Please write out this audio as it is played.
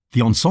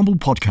The Ensemble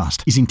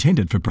podcast is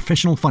intended for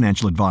professional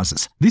financial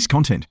advisors. This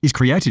content is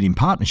created in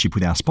partnership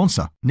with our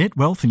sponsor, Net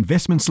Wealth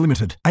Investments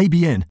Limited,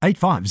 ABN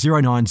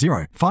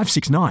 85090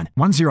 569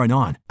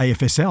 109,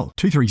 AFSL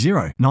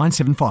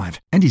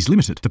 230975, and is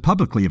limited to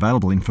publicly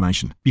available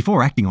information.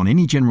 Before acting on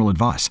any general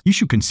advice, you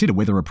should consider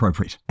whether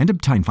appropriate and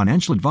obtain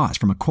financial advice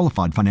from a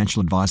qualified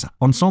financial advisor.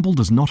 Ensemble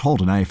does not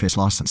hold an AFS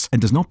license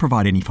and does not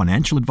provide any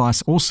financial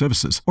advice or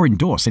services or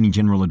endorse any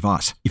general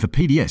advice. If a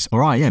PDS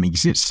or IM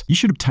exists, you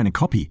should obtain a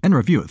copy and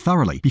review it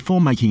thoroughly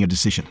before making a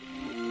decision.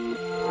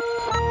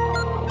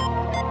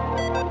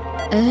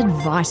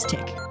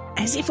 AdviceTech.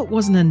 As if it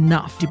wasn't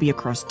enough to be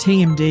across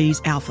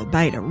TMDs, alpha,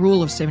 beta,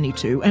 rule of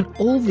 72, and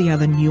all the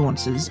other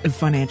nuances of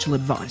financial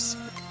advice.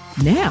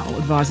 Now,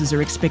 advisors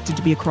are expected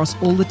to be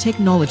across all the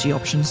technology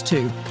options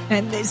too,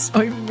 and there's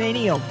so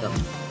many of them.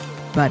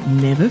 But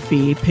never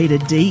fear, Peter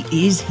D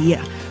is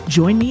here.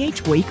 Join me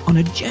each week on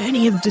a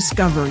journey of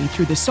discovery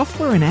through the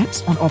software and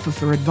apps on offer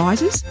for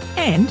advisors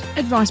and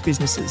advice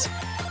businesses.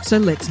 So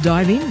let's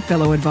dive in,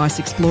 fellow advice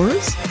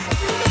explorers.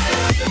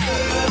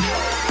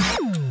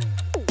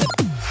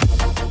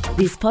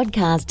 This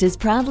podcast is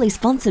proudly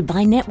sponsored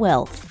by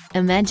NetWealth.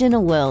 Imagine a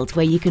world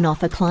where you can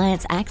offer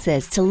clients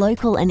access to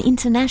local and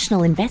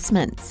international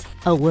investments.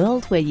 A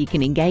world where you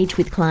can engage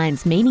with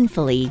clients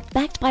meaningfully,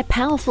 backed by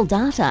powerful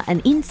data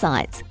and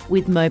insights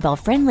with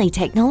mobile-friendly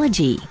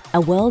technology.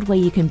 A world where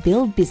you can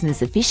build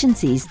business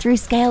efficiencies through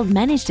scaled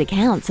managed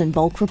accounts and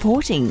bulk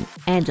reporting.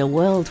 And a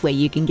world where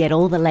you can get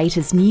all the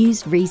latest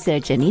news,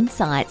 research and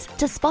insights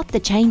to spot the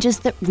changes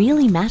that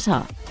really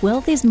matter.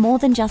 Wealth is more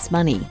than just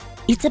money.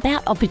 It's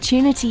about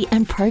opportunity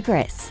and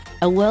progress.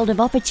 A world of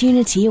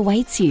opportunity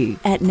awaits you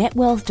at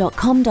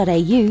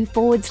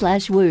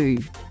netwealth.com.au/woo.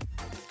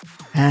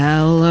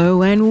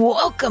 Hello and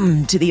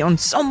welcome to the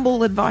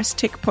Ensemble Advice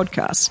Tech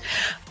podcast.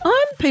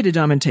 I'm Peter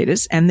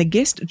Diamantidis, and the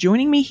guest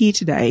joining me here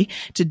today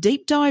to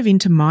deep dive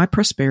into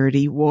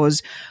MyProsperity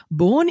was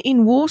born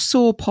in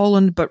Warsaw,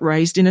 Poland, but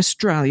raised in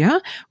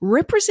Australia,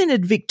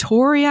 represented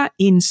Victoria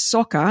in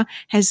soccer,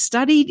 has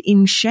studied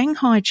in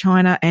Shanghai,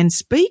 China, and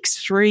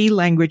speaks 3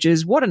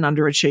 languages. What an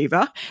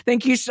underachiever.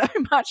 Thank you so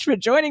much for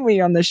joining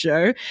me on the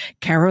show,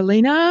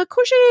 Karolina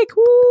Kuzik.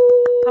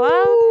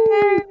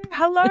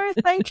 Hello.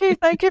 Thank you.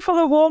 Thank you for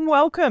the warm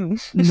welcome.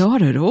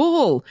 Not at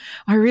all.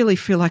 I really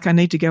feel like I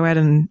need to go out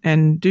and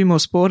do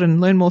more sport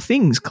and learn more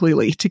things,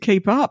 clearly, to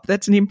keep up.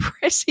 That's an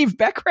impressive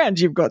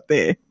background you've got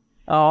there.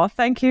 Oh,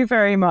 thank you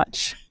very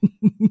much.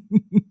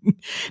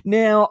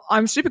 Now,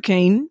 I'm super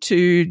keen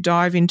to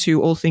dive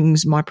into all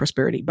things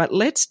MyProsperity, but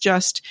let's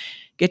just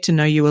get to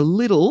know you a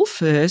little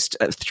first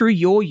through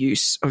your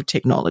use of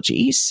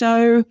technology.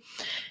 So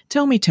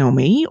tell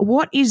me,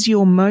 what is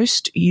your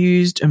most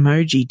used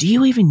emoji? Do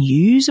you even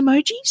use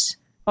emojis?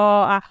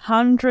 Oh,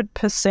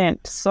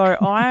 100%. So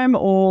I'm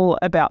all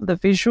about the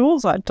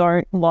visuals.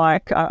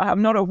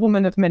 I'm not a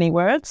woman of many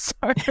words.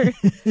 So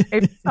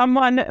if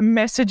someone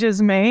messages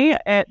me,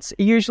 it's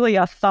usually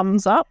a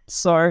thumbs up.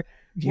 So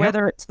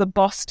whether it's the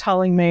boss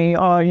telling me,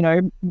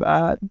 trying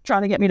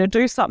to get me to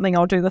do something,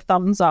 I'll do the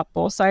thumbs up.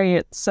 Or say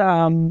it's,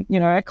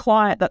 a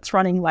client that's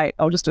running late,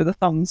 I'll just do the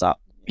thumbs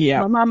up.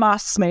 Yeah. My mum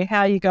asks me,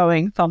 how are you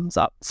going? Thumbs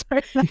up. So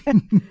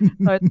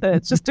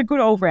it's just a good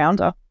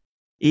all-rounder.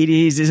 It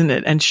is, isn't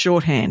it? And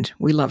shorthand.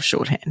 We love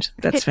shorthand.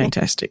 That's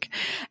fantastic.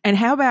 And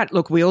how about,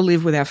 look, we all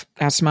live with our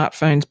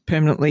smartphones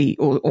permanently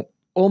or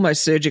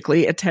almost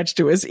surgically attached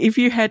to us. If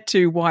you had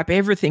to wipe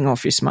everything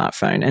off your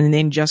smartphone and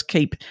then just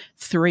keep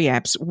 3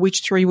 apps,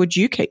 which 3 would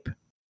you keep?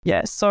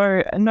 Yeah,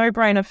 so a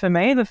no-brainer for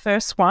me. The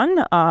first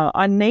one,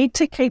 I need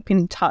to keep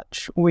in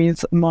touch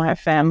with my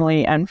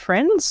family and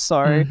friends.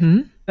 So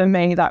for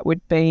me, that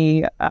would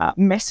be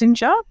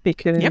Messenger,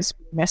 because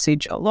we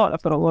message a lot.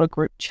 I've got a lot of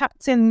group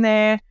chats in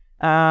there.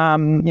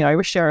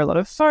 We share a lot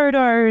of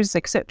photos,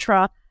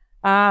 etc.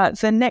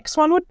 The next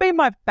one would be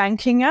my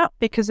banking app,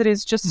 because it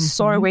is just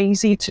so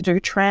easy to do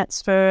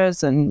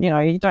transfers, and,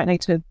 you don't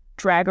need to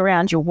drag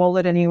around your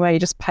wallet anyway. You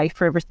just pay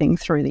for everything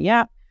through the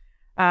app.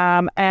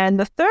 And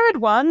the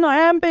third one, I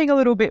am being a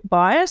little bit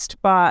biased,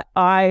 but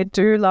I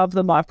do love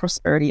the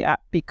MyProsperity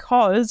app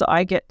because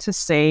I get to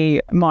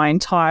see my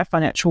entire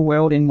financial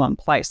world in one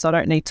place. I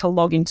don't need to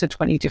log into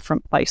 20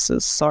 different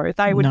places. So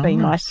they would be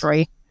my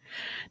 3.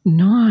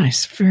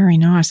 Nice. Very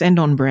nice. And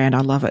on brand.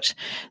 I love it.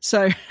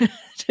 So to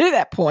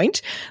that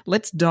point,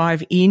 let's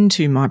dive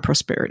into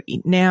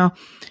MyProsperity. Now,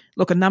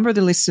 look, a number of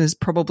the listeners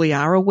probably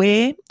are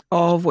aware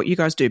of what you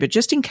guys do, but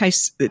just in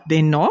case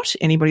they're not,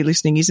 anybody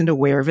listening isn't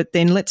aware of it,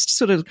 then let's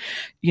sort of,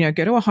 go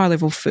to a high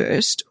level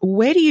first.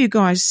 Where do you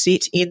guys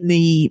sit in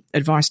the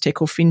advice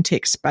tech or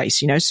fintech space?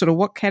 Sort of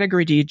what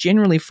category do you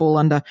generally fall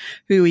under?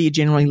 Who are you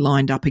generally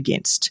lined up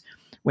against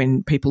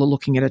when people are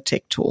looking at a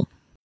tech tool?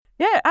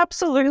 Yeah,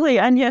 absolutely.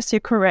 And yes,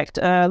 you're correct.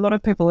 A lot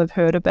of people have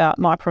heard about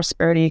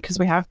MyProsperity because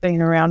we have been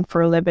around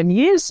for 11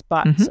 years,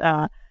 but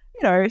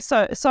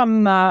so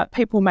some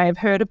people may have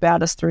heard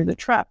about us through the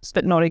traps,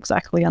 but not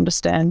exactly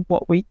understand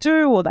what we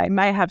do, or they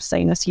may have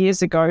seen us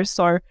years ago.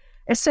 So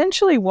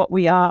essentially what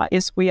we are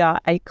is we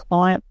are a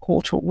client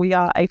portal. We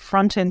are a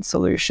front-end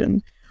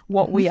solution.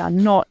 What we are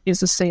not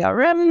is a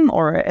CRM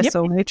or a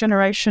SLA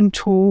generation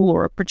tool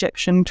or a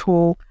projection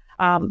tool.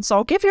 So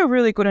I'll give you a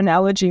really good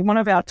analogy. One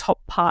of our top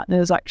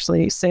partners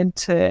actually said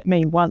to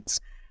me once,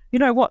 you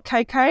know what,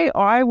 KK,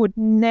 I would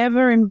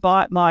never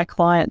invite my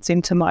clients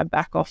into my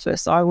back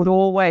office. I would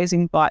always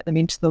invite them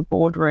into the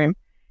boardroom.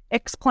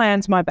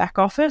 X-Plan's my back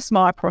office,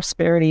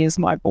 MyProsperity is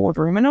my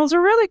boardroom. And it was a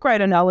really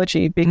great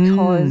analogy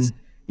because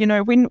you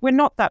know, we're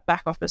not that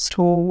back office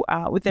tool.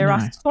 There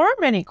are so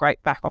many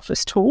great back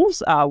office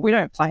tools. We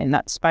don't play in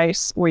that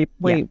space. We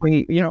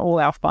you know, all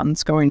our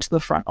funds go into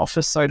the front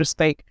office, so to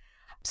speak.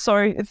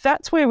 So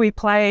that's where we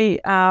play.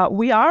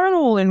 We are an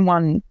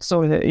all-in-one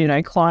sort of, you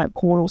know, client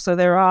portal. So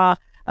there are,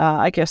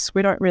 I guess,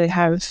 we don't really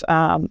have,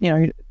 you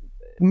know,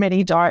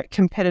 many direct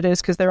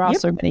competitors because there are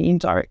so many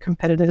indirect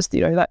competitors,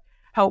 you know, that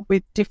help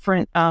with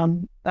different,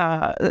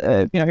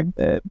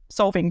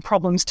 solving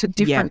problems to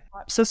different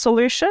types of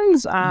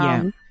solutions.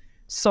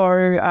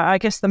 So I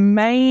guess the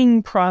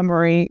main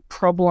primary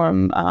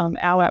problem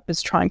our app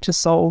is trying to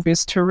solve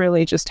is to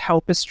really just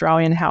help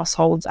Australian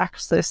households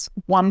access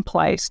one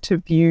place to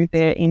view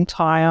their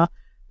entire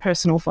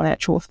personal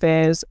financial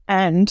affairs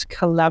and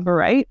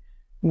collaborate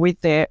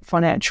with their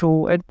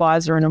financial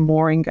advisor in a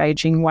more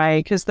engaging way.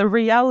 Because the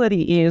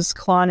reality is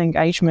client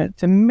engagement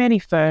for many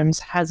firms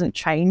hasn't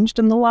changed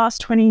in the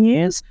last 20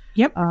 years.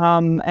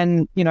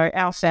 And, you know,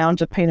 our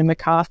founder, Peter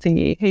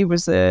McCarthy, he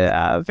was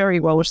a very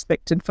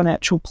well-respected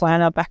financial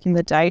planner back in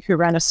the day who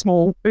ran a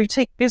small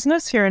boutique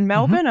business here in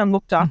Melbourne and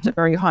looked after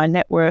very high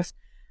net worth,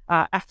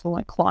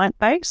 affluent client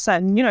base.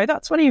 And, you know,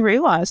 that's when he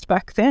realised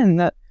back then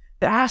that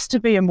there has to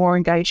be a more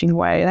engaging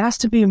way. There has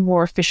to be a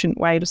more efficient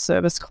way to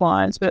service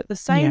clients. But at the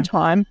same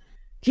time,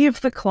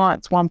 give the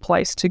clients one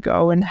place to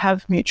go and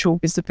have mutual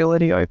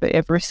visibility over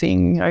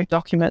everything, you know,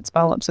 documents,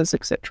 balances,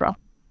 etc.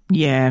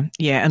 Yeah.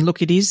 And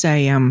look, it is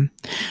the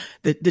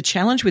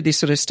challenge with this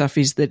sort of stuff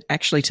is that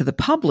actually to the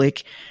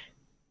public,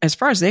 as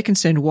far as they're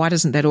concerned, why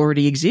doesn't that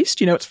already exist?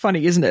 You know, it's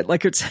funny, isn't it?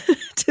 Like it's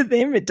to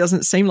them, it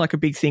doesn't seem like a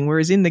big thing.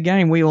 Whereas in the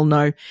game, we all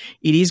know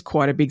it is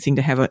quite a big thing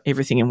to have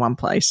everything in one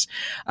place.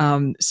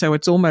 So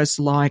it's almost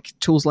like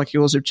tools like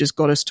yours have just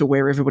got us to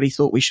where everybody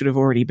thought we should have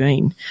already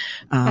been,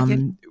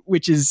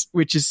 which is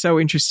so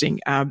interesting.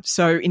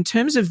 So in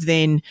terms of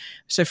then,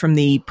 so from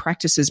the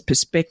practice's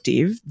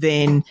perspective,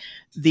 then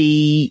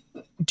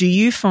do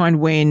you find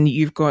when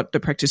you've got the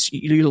practice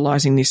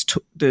utilizing this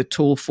the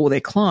tool for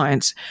their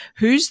clients,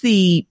 who's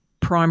the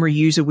primary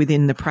user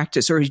within the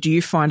practice, or do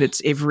you find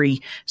it's every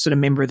sort of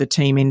member of the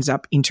team ends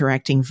up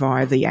interacting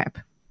via the app?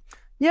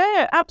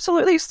 Yeah,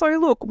 absolutely. So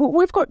look,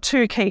 we've got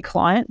two key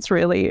clients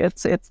really.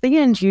 It's the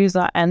end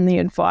user and the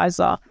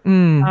advisor.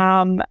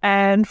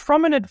 And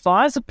from an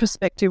advisor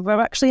perspective, we've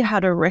actually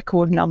had a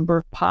record number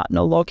of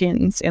partner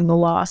logins in the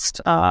last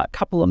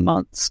couple of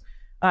months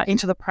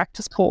into the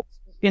practice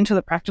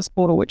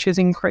portal, which is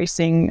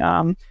increasing.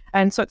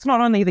 And so it's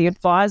not only the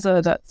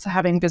advisor that's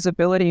having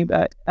visibility,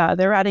 but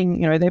they're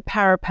adding, you know, their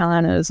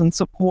paraplanners and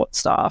support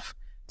staff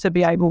to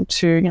be able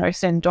to, you know,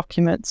 send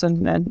documents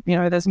and you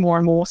know, there's more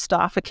and more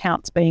staff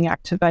accounts being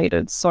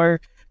activated. So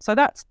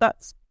that's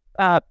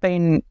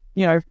been,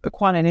 you know,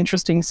 quite an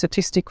interesting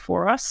statistic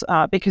for us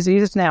because it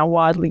is now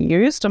widely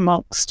used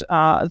amongst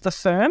the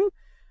firm.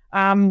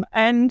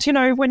 And, you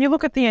know, when you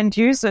look at the end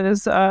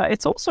users,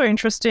 it's also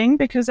interesting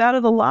because out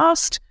of the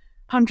last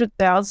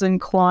 100,000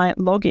 client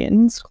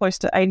logins, close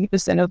to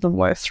 80% of them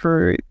were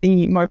through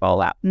the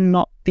mobile app,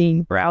 not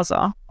the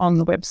browser on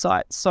the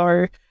website.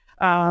 So,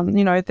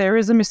 you know, there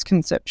is a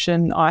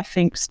misconception, I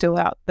think, still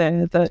out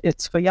there that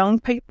it's for young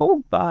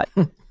people, but,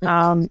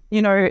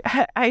 you know,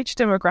 age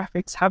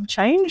demographics have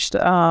changed.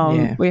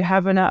 We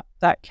have an app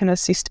that can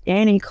assist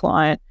any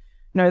client.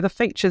 You know, the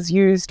features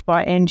used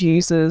by end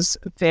users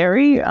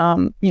vary. You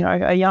know,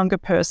 a younger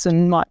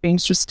person might be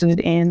interested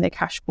in their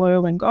cash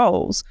flow and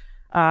goals.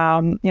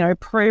 You know,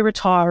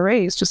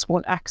 pre-retirees just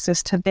want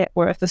access to net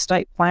worth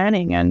estate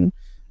planning and,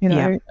 you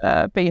know,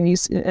 be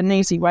an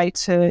easy way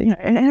to, you know,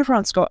 and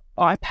everyone's got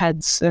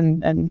iPads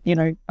and you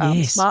know,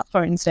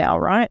 smartphones now,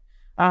 right?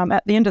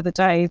 At the end of the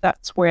day,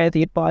 that's where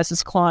the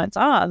advisor's clients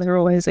are. They're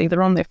always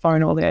either on their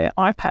phone or their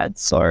iPad.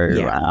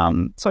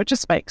 So, so it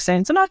just makes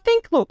sense. And I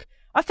think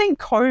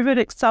COVID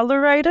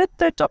accelerated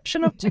the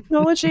adoption of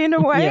technology in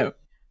a way.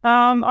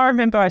 I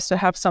remember I used to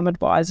have some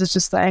advisors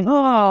just saying,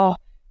 oh,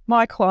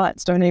 my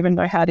clients don't even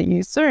know how to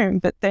use Zoom.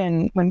 But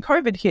then when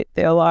COVID hit,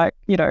 they're like,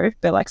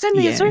 send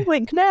me a Zoom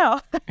link now.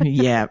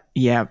 Yeah.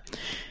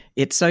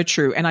 It's so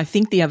true. And I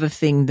think the other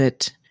thing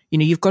that,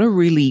 you've got to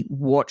really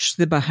watch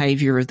the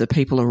behavior of the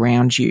people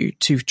around you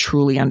to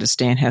truly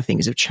understand how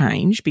things have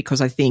changed,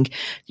 because I think,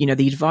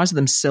 the advisor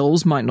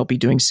themselves might not be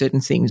doing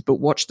certain things, but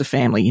watch the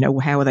family,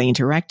 how are they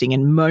interacting?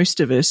 And most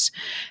of us,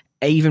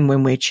 even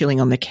when we're chilling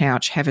on the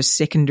couch, have a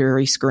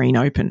secondary screen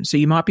open. So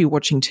you might be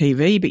watching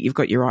TV, but you've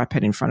got your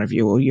iPad in front of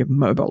you or your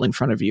mobile in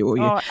front of you. Or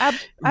your,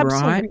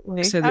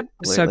 absolutely. Right?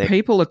 So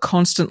people are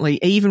constantly,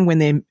 even when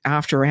they're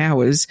after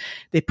hours,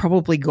 they've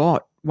probably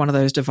got one of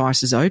those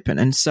devices open.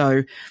 And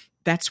so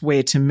that's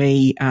where, to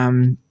me,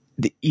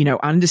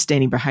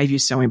 understanding behavior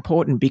is so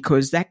important,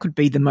 because that could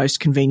be the most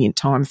convenient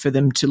time for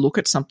them to look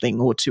at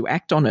something or to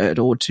act on it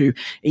or to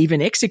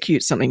even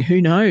execute something.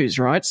 Who knows,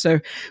 right? So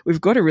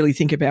we've got to really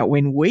think about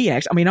when we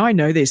act. I mean, I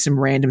know there's some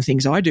random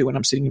things I do when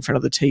I'm sitting in front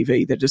of the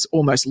TV that is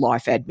almost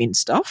life admin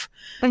stuff.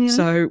 Mm-hmm.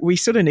 So we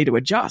sort of need to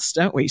adjust,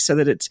 don't we? So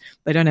that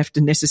they don't have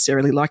to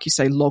necessarily, like you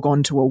say, log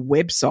on to a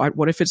website.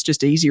 What if it's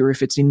just easier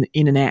if it's in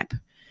an app?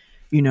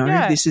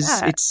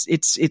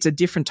 It's a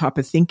different type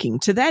of thinking.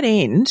 To that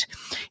end,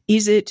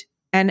 is it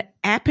an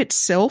app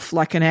itself,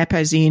 like an app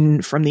as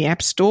in from the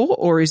App Store,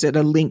 or is it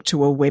a link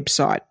to a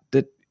website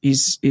that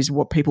is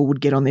what people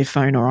would get on their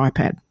phone or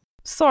iPad?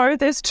 So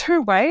there's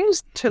two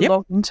ways to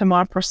log into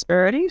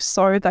MyProsperity.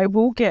 So they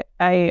will get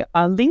a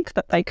link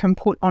that they can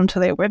put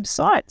onto their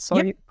website.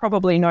 So you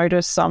probably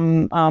notice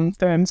some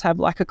firms have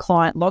like a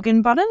client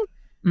login button.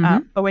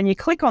 Mm-hmm. But when you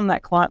click on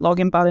that client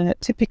login button,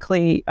 it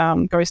typically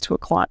goes to a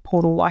client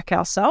portal like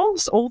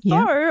ourselves.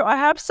 Although I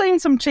have seen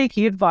some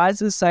cheeky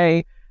advisors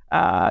say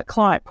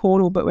client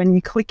portal, but when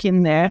you click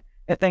in there,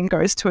 it then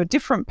goes to a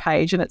different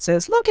page and it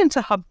says log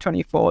into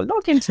Hub24,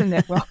 log into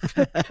Network.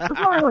 It's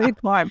not really a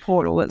client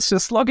portal. It's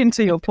just log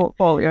into your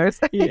portfolios.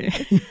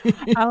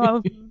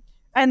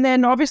 And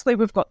then obviously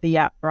we've got the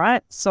app,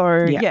 right?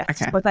 So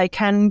but they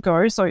can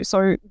go.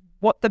 So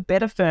what the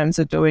better firms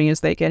are doing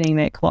is they're getting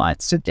their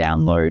clients to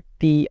download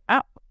the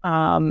app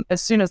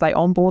as soon as they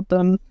onboard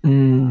them,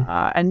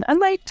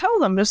 and they tell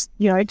them just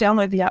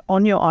download the app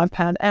on your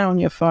iPad and on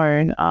your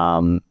phone,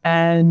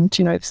 and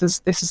this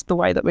is the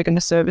way that we're going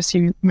to service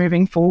you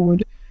moving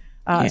forward.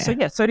 So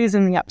it is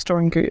in the App Store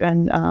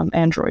and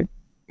Android.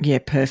 Yeah,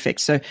 perfect.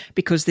 So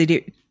because they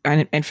do,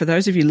 and for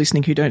those of you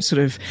listening who don't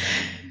sort of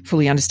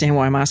fully understand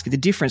why I'm asking the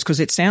difference, because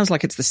it sounds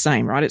like it's the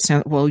same, right?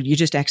 You're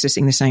just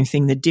accessing the same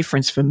thing. The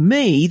difference for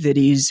me that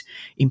is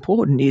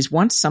important is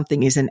once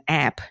something is an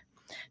app,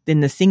 then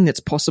the thing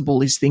that's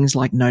possible is things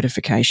like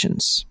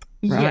notifications,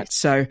 right? Yes.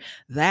 So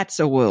that's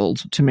a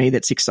world to me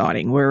that's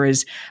exciting.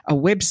 Whereas a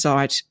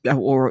website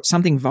or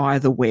something via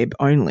the web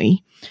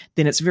only,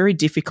 then it's very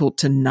difficult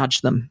to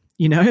nudge them.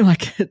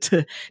 Like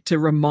to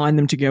remind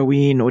them to go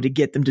in or to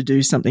get them to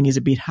do something is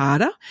a bit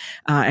harder.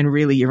 And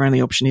really your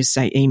only option is,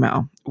 say,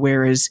 email.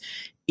 Whereas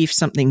if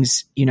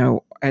something's,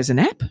 as an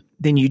app,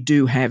 then you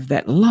do have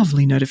that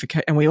lovely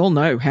notification. And we all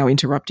know how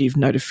interruptive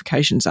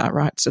notifications are,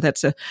 right? So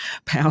that's a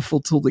powerful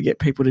tool to get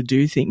people to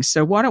do things.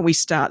 So why don't we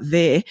start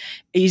there?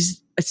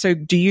 So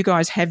do you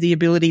guys have the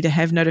ability to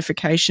have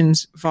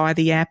notifications via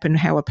the app, and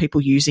how are people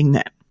using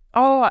that?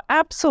 Oh,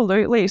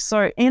 absolutely.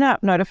 So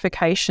in-app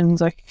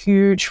notifications are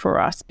huge for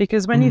us,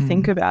 because when you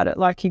think about it,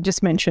 like you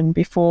just mentioned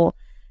before,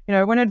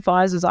 when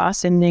advisors are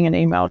sending an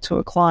email to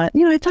a client,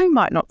 they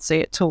might not see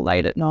it till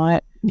late at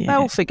night. Yeah.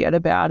 They'll forget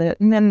about it.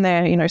 And then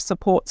their,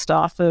 support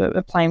staff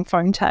are playing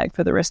phone tag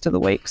for the rest of the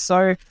week.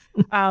 So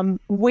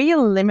we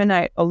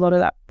eliminate a lot of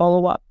that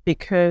follow-up,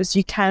 because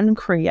you can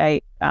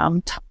create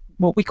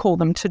what we call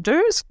them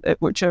to-dos,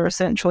 which are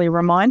essentially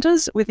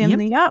reminders within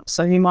the app.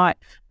 So you might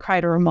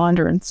create a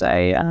reminder and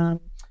say,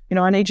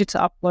 I need you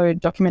to upload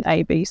document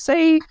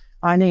ABC.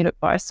 I need it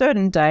by a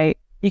certain date.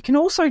 You can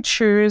also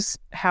choose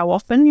how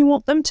often you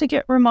want them to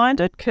get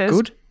reminded,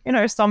 because,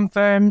 some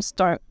firms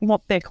don't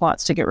want their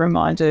clients to get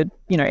reminded,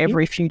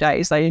 every few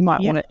days. They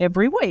might want it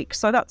every week.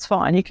 So that's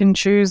fine. You can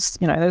choose,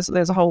 there's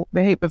a whole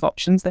heap of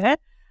options there.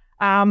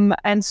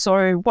 And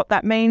so what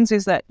that means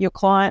is that your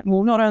client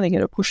will not only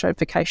get a push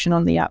notification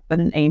on the app, but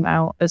an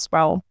email as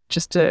well,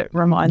 just to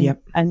remind them.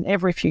 And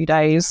every few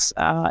days,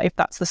 if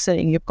that's the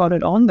setting you've got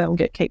it on, they'll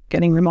keep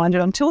getting reminded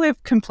until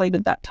they've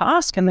completed that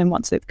task. And then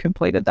once they've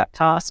completed that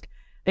task,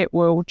 it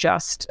will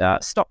just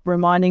stop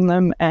reminding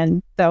them,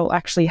 and they'll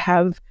actually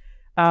have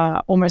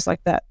almost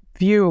like that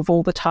view of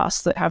all the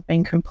tasks that have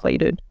been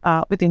completed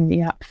within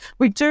the app.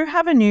 We do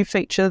have a new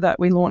feature that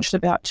we launched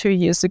about 2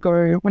 years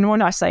ago.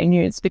 When I say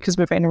new, it's because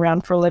we've been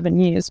around for 11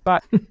 years,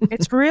 but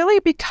it's really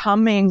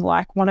becoming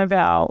like one of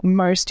our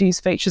most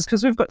used features,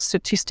 because we've got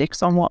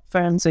statistics on what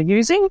firms are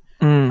using.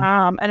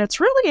 And it's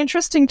really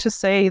interesting to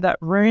see that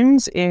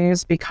Rooms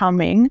is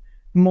becoming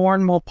more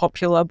and more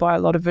popular by a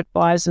lot of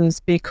advisors,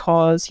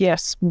 because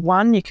yes,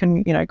 one, you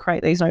can,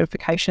 create these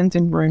notifications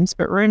in Rooms,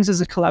 but Rooms is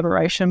a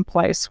collaboration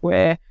place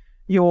where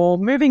you're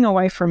moving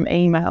away from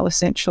email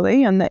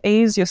essentially. And the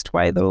easiest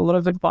way that a lot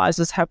of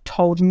advisors have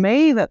told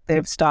me that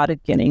they've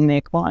started getting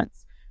their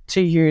clients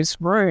to use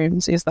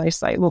Rooms is they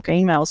say, look,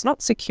 email's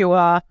not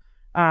secure.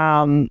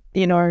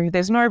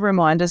 There's no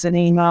reminders in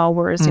email,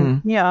 whereas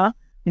in here,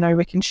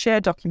 we can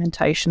share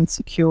documentation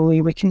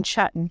securely. We can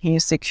chat in here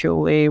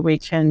securely. We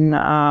can,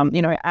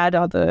 add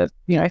other,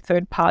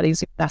 third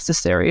parties if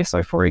necessary.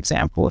 So, for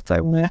example, if they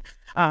want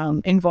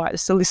to invite a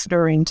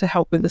solicitor in to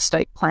help with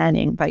estate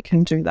planning, they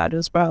can do that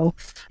as well.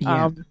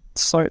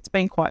 So it's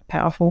been quite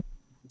powerful.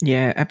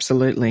 Yeah,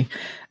 absolutely.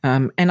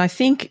 And I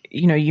think,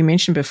 you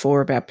mentioned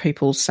before about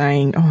people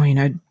saying,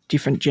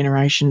 different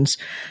generations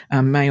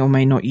may or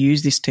may not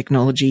use this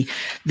technology.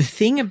 The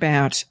thing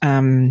about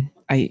the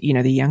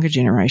younger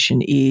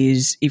generation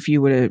is, if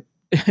you were to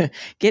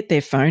get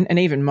their phone, and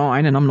even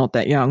mine, and I'm not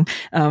that young,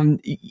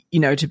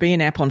 to be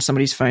an app on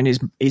somebody's phone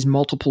is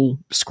multiple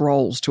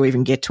scrolls to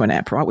even get to an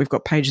app, right? We've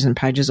got pages and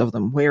pages of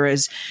them,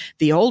 whereas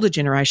the older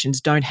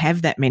generations don't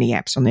have that many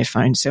apps on their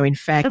phone. So in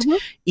fact,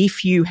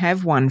 if you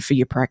have one for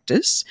your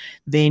practice,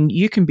 then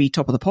you can be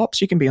top of the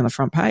pops. You can be on the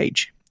front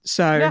page.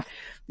 So,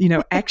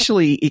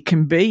 actually it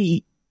can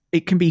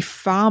be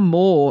far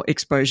more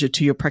exposure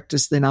to your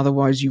practice than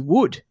otherwise you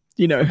would,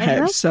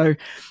 have. So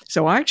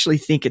I actually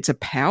think it's a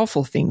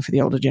powerful thing for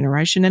the older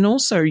generation, and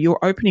also you're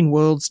opening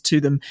worlds to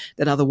them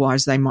that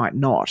otherwise they might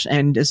not.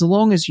 And as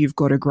long as you've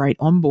got a great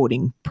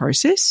onboarding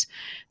process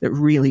that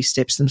really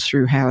steps them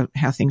through how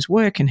things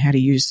work and how to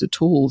use the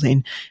tool,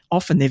 then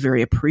often they're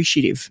very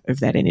appreciative of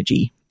that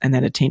energy and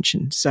that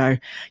attention. So,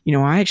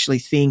 I actually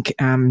think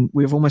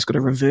we've almost got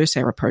to reverse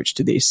our approach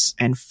to this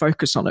and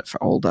focus on it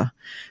for older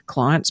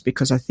clients,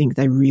 because I think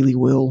they really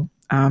will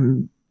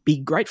be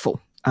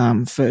grateful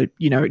for,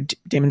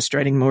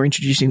 demonstrating or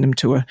introducing them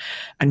to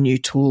a new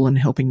tool and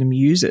helping them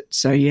use it.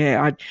 So,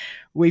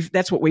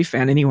 that's what we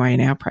found anyway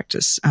in our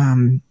practice.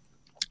 They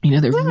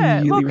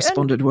really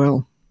responded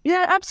well.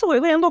 Yeah,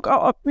 absolutely. And look,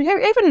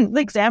 even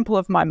the example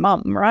of my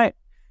mum, right?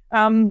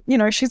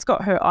 She's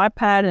got her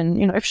iPad, and,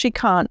 if she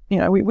can't,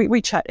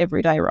 we chat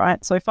every day,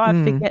 right? So if I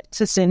forget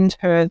to send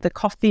her the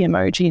coffee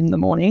emoji in the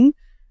morning,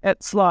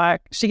 it's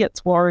like she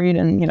gets worried,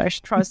 and,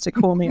 she tries to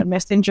call me on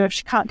Messenger. If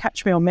she can't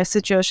catch me on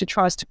Messenger, she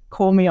tries to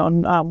call me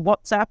on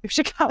WhatsApp. If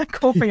she can't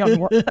call me on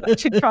WhatsApp,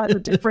 she tries a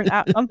different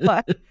app. I'm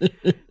like,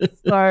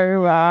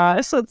 so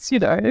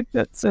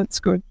it's, it's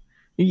good.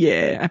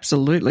 Yeah,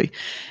 absolutely.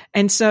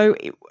 And so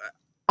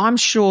I'm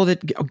sure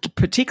that,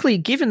 particularly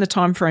given the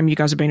time frame you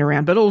guys have been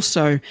around, but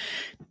also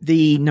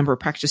the number of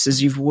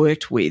practices you've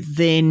worked with,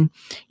 then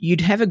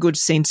you'd have a good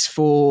sense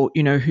for,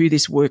 who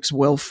this works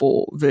well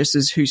for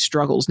versus who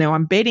struggles. Now,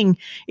 I'm betting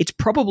it's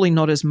probably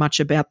not as much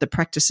about the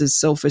practice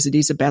itself as it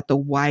is about the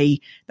way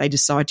they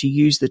decide to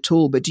use the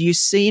tool. But do you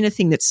see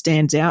anything that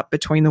stands out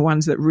between the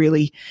ones that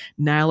really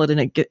nail it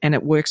and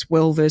it works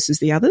well versus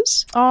the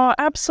others? Oh,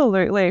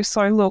 absolutely.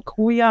 So look,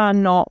 we are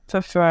not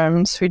for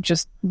firms who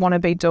just want to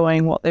be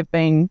doing what they've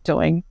been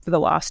doing for the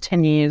last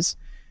 10 years.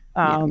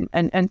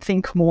 And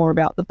think more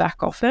about the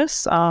back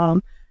office.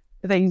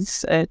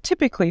 These are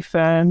typically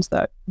firms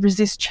that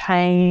resist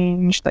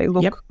change. They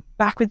look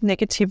back with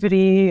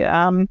negativity,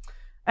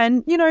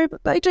 and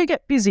they do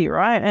get busy,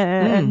 right?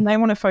 And they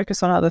want to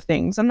focus on other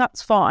things, and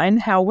that's fine.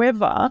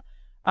 However,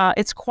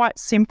 it's quite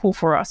simple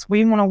for us.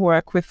 We want to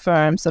work with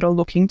firms that are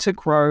looking to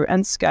grow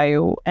and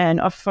scale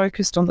and are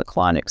focused on the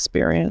client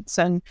experience,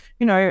 and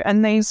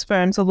and these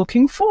firms are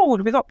looking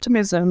forward with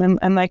optimism,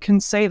 and they can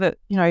see that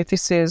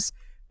this is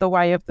the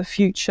way of the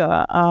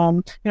future.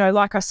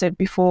 Like I said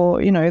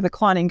before, the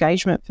client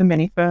engagement for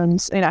many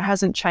firms,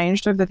 hasn't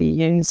changed over the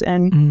years.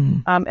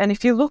 And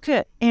if you look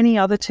at any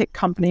other tech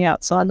company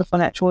outside the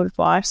financial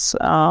advice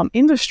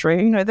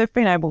industry, they've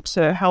been able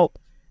to help,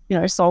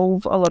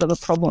 solve a lot of the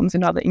problems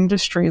in other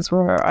industries,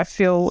 where I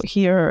feel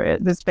here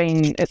it's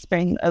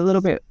been a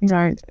little bit,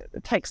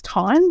 it takes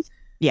time.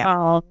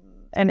 Yeah.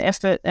 And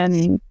effort,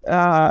 and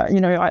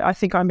I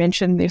think I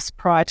mentioned this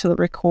prior to the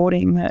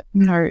recording, that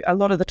a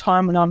lot of the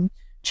time when I'm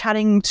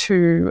chatting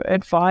to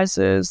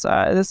advisors,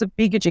 there's a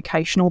big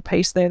educational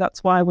piece there.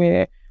 That's why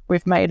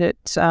we've made it,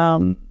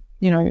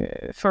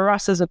 for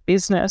us as a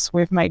business,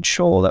 we've made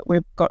sure that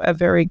we've got a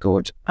very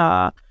good,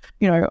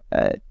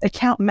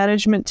 account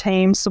management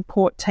team,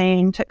 support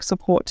team, tech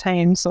support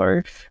team.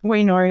 So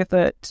we know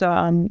that,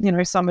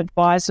 some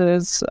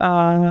advisors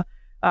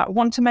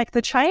want to make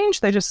the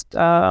change. They just,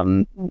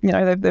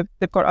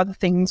 they've got other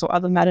things or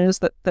other matters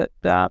that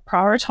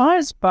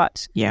prioritize.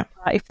 But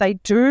if they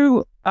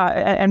do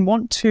and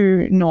want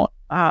to not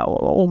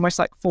almost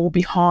like fall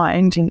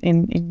behind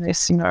in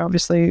this,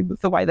 obviously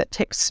the way that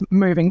tech's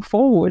moving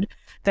forward,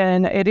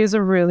 then it is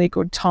a really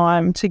good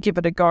time to give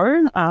it a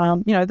go.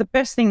 The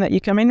best thing that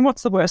you can,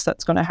 what's the worst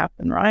that's going to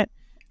happen, right?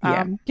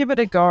 Give it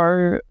a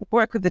go,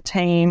 work with the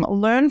team,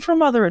 learn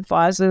from other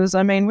advisors.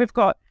 We've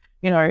got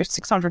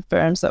 600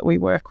 firms that we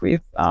work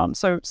with.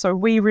 So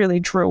we really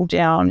drill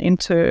down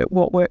into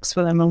what works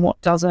for them and what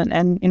doesn't.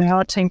 And,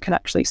 our team can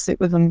actually sit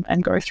with them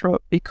and go through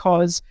it,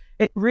 because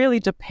it really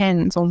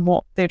depends on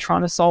what they're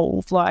trying to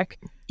solve. Like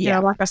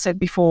I said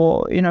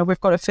before, we've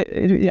got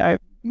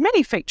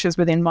many features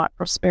within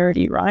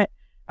MyProsperity, right?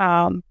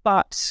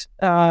 But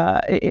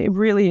it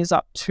really is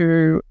up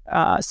to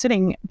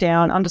sitting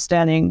down,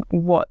 understanding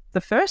what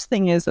the first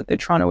thing is that they're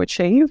trying to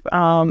achieve,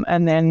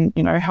 and then,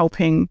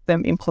 helping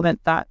them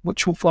implement that,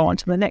 which will flow on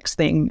to the next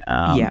thing.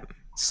 And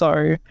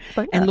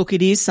look,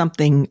 it is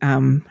something,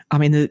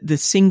 the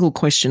single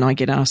question I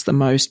get asked the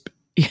most,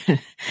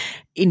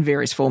 in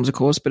various forms, of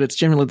course, but it's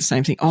generally the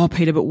same thing. Oh,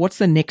 Peter, but what's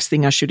the next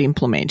thing I should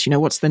implement?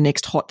 What's the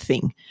next hot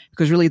thing?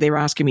 Because really they're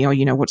asking me,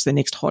 what's the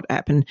next hot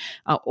app? And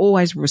I'll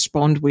always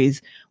respond with,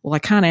 well, I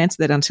can't answer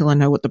that until I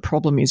know what the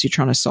problem is you're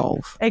trying to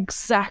solve.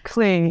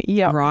 Exactly.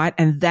 Yeah. Right.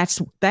 And that's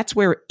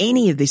where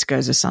any of this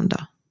goes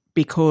asunder,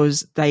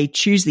 because they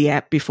choose the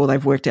app before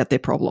they've worked out their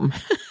problem.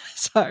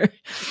 So,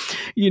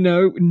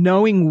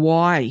 knowing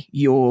why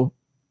you're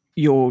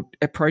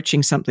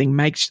approaching something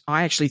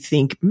I actually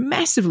think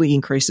massively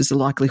increases the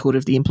likelihood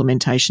of the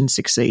implementation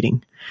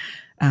succeeding.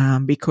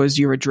 Because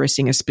you're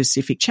addressing a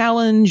specific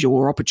challenge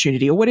or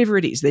opportunity or whatever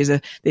it is.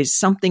 There's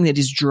something that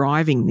is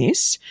driving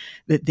this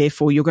that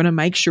therefore you're going to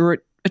make sure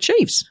it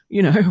achieves,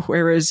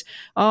 whereas,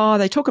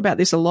 they talk about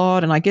this a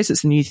lot and I guess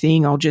it's the new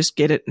thing. I'll just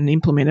get it and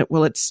implement it.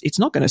 Well, it's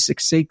not going to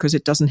succeed because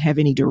it doesn't have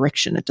any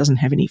direction. It doesn't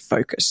have any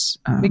focus.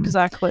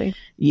 Exactly.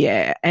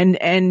 Yeah.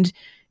 And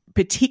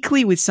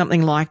particularly with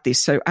something like this.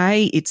 So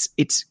A, it's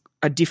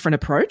a different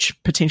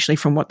approach potentially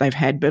from what they've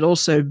had, but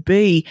also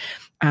B,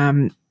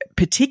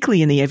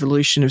 particularly in the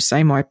evolution of,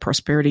 say,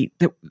 MyProsperity,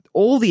 that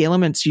all the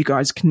elements you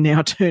guys can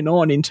now turn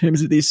on in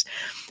terms of this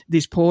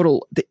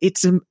portal,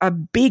 it's a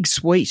big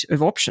suite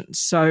of options.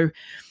 So,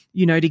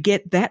 to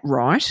get that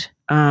right,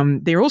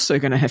 they're also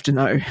going to have to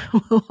know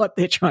what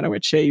they're trying to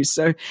achieve.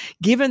 So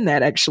given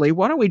that, actually,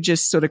 why don't we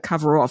just sort of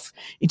cover off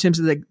in terms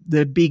of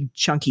the big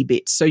chunky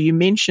bits? So you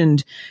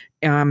mentioned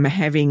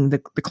having the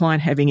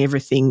client having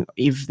everything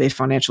of their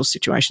financial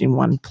situation in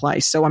one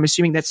place. So I'm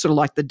assuming that's sort of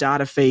like the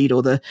data feed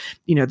or the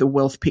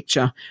wealth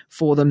picture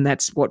for them.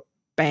 That's what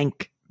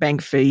bank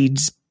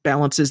feeds,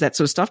 balances, that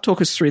sort of stuff. Talk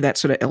us through that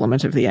sort of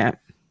element of the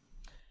app.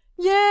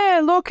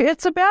 Yeah, look,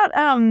 it's about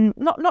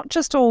not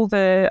just all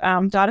the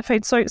data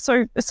feeds. So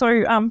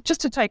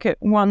just to take it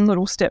one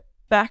little step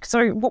back.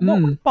 So what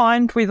we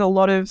find with a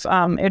lot of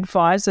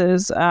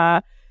advisors,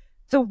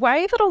 the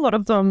way that a lot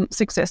of them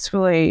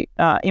successfully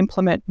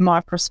implement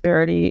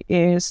MyProsperity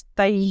is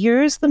they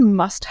use the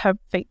must-have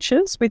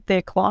features with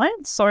their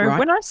clients. So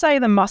when I say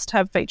the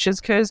must-have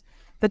features, because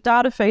the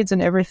data feeds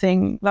and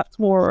everything, that's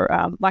more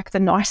like the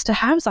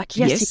nice-to-haves. Like,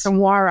 yes, you can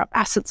wire up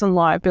assets and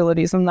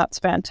liabilities, and that's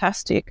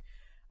fantastic.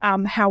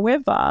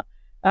 However,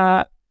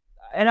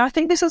 and I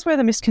think this is where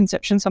the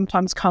misconception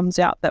sometimes comes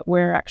out that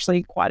we're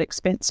actually quite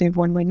expensive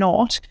when we're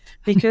not,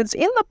 because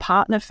in the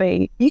partner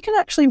fee, you can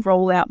actually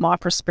roll out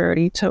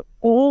MyProsperity to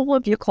all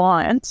of your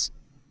clients,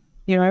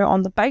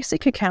 on the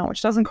basic account,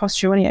 which doesn't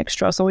cost you any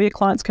extra. So all your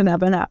clients can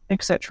have an app,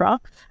 etc.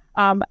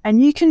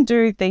 And you can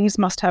do these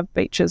must-have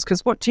features,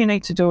 because what do you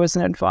need to do as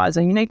an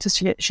advisor? You need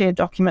to share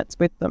documents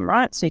with them,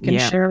 right? So you can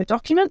share the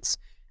documents.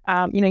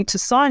 You need to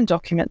sign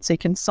documents. So you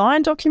can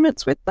sign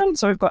documents with them.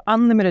 So we've got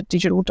unlimited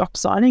digital doc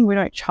signing. We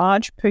don't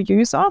charge per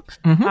user.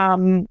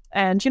 And,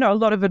 a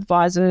lot of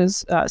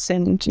advisors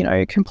send,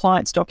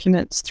 compliance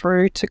documents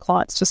through to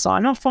clients to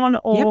sign off on,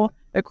 or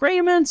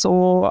agreements,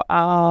 or,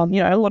 a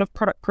lot of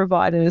product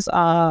providers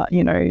are,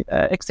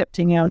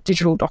 accepting our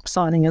digital doc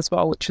signing as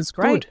well, which is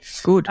great.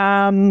 Good.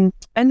 And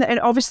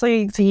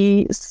obviously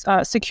the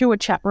secure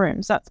chat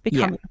rooms, that's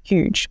becoming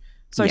huge.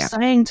 So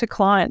saying to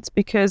clients,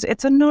 because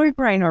it's a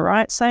no-brainer,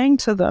 right? Saying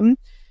to them,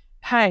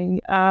 hey,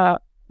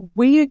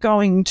 we are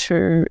going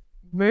to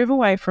move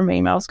away from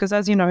emails, because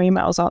as you know,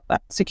 emails aren't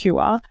that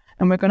secure,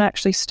 and we're going to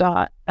actually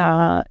start,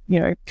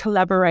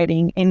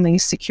 collaborating in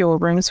these secure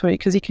rooms for you,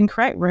 because you can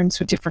create rooms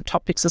for different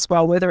topics as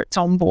well, whether it's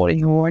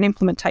onboarding or an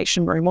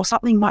implementation room, or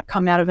something might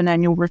come out of an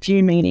annual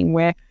review meeting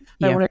where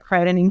they want to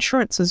create an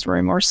insurances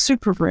room or a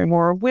super room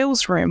or a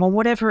wills room or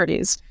whatever it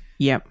is.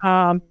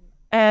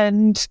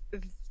 And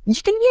you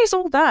can use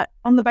all that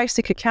on the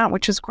basic account,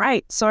 which is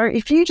great. So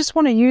if you just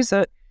want to use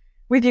it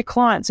with your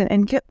clients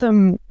and get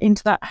them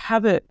into that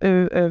habit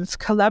of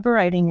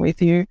collaborating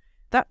with you,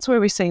 that's where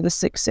we see the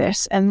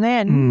success. And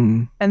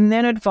then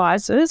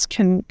advisors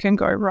can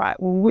go, right,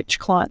 well, which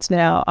clients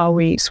now are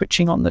we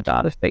switching on the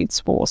data feeds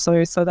for?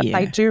 So that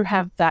they do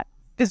have that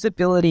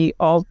visibility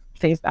of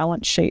their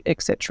balance sheet,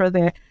 etc.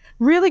 They're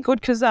really good,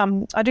 because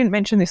I didn't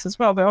mention this as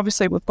well, but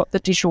obviously we've got the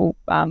digital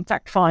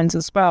fact finds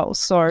as well.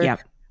 So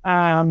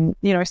so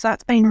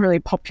that's been really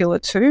popular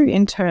too,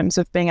 in terms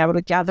of being able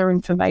to gather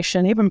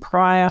information even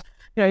prior,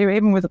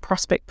 even with a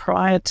prospect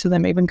prior to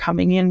them even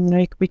coming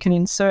in. We can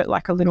insert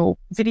like a little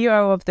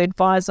video of the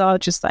advisor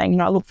just saying,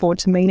 I look forward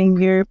to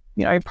meeting you,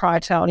 prior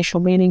to our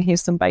initial meeting.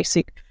 Here's some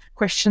basic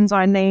questions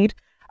I need.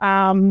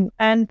 And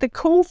the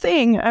cool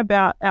thing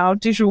about our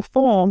digital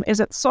form is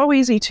it's so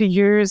easy to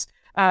use.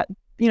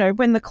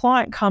 When the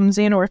client comes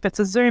in, or if it's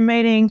a Zoom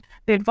meeting,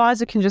 the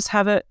advisor can just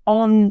have it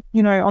on,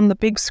 on the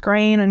big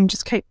screen and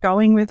just keep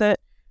going with it.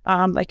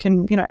 They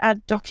can,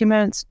 add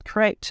documents,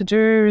 create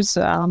to-dos,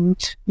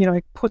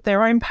 put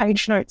their own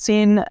page notes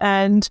in.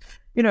 And,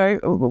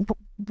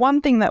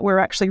 one thing that we're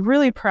actually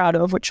really proud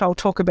of, which I'll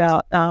talk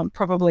about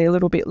probably a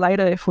little bit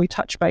later if we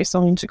touch base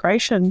on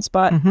integrations,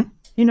 but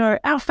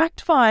our fact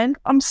find,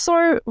 I'm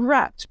so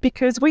wrapped,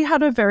 because we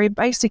had a very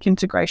basic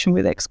integration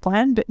with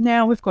Xplan, but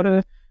now we've got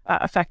a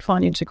fact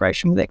find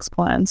integration with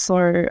Xplan. So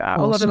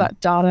a lot of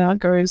that data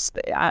goes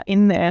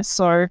in there.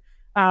 So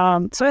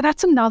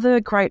that's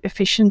another great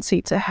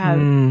efficiency to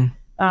have.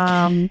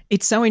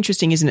 It's so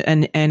interesting, isn't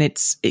it? And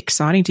it's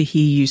exciting to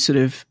hear you sort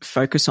of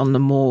focus on the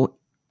more,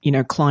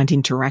 client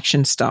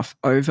interaction stuff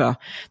over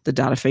the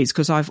data feeds,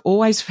 because I've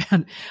always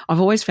found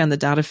the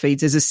data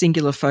feeds as a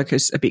singular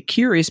focus a bit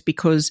curious,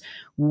 because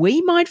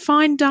we might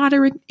find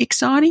data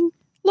exciting.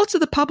 Lots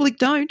of the public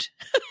don't.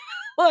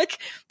 Like,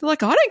 they're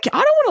like, I don't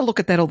want to look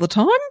at that all the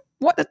time.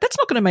 What? That's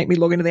not going to make me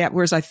log into the app.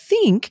 Whereas I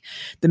think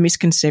the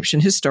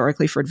misconception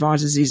historically for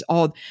advisors is,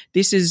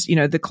 this is,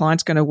 the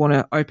client's going to want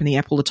to open the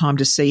app all the time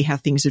to see how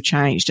things have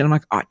changed. And I'm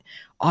like,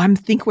 I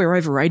think we're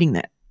overrating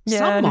that. Yeah.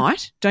 Some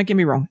might, don't get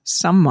me wrong,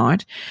 some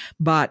might,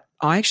 but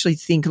I actually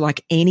think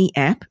like any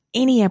app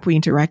we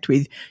interact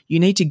with,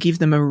 you need to give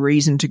them a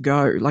reason to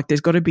go. Like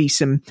there's got to be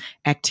some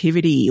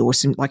activity or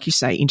some, like you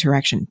say,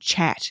 interaction,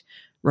 chat,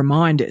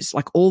 reminders,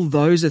 like all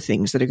those are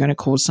things that are going to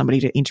cause somebody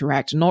to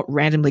interact, not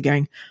randomly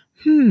going,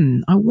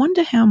 I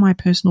wonder how my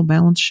personal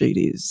balance sheet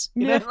is.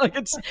 Like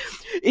it's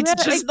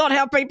just not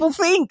how people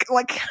think.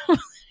 Like, I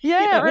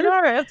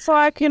know. It's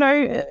like,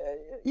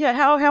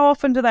 how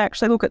often do they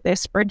actually look at their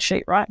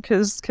spreadsheet, right?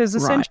 Because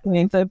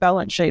essentially the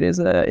balance sheet is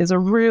a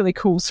really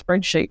cool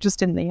spreadsheet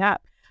just in the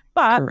app.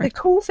 But correct.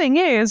 The cool thing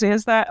is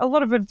that a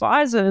lot of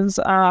advisors,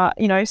 say,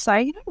 you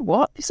know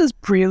what, this is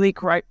really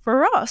great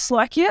for us.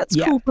 Like, it's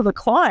cool for the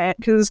client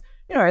because,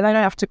 they don't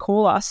have to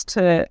call us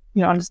to,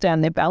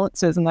 understand their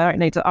balances, and they don't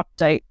need to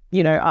update,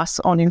 us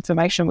on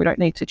information. We don't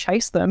need to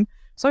chase them.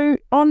 So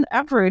on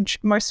average,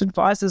 most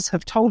advisors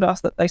have told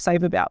us that they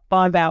save about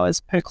 5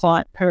 hours per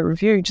client per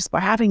review just by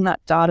having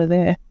that data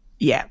there.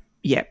 Yeah,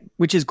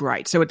 which is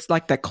great. So it's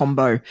like that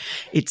combo.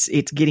 It's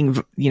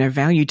getting,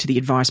 value to the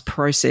advice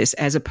process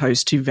as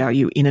opposed to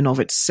value in and of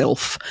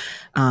itself,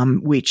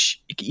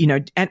 which,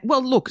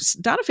 look,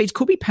 data feeds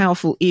could be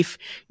powerful if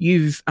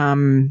you've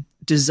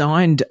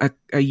designed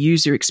a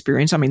user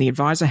experience, the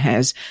advisor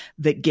has,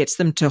 that gets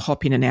them to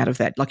hop in and out of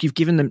that. Like you've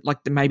given them, like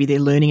maybe they're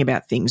learning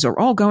about things, or,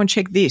 go and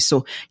check this,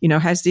 or,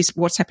 has this,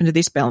 what's happened to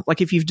this balance?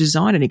 Like if you've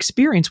designed an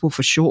experience, well,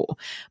 for sure.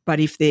 But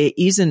if there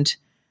isn't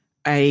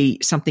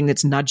something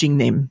that's nudging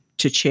them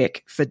to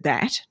check for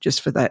that,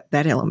 just for that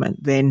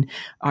element, then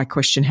I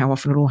question how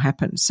often it'll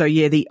happen. So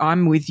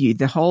I'm with you.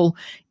 The whole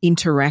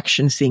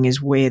interaction thing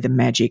is where the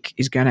magic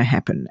is going to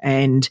happen.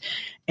 And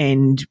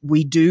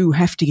we do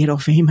have to get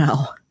off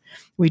email.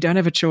 We don't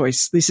have a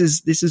choice. This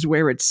is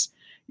where it's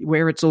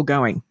all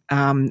going.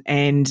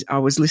 And I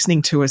was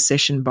listening to a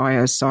session by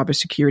a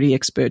cybersecurity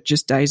expert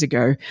just days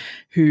ago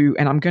who,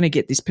 and I'm going to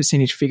get this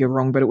percentage figure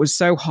wrong, but it was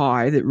so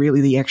high that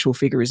really the actual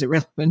figure is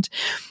irrelevant.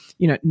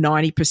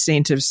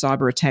 90% of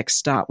cyber attacks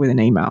start with an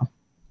email.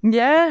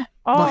 Yeah.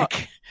 Oh,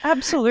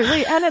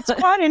 absolutely. And it's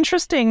quite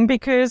interesting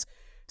because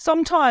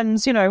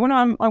sometimes, when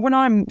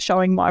I'm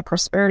showing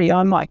MyProsperity,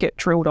 I might get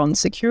drilled on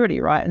security,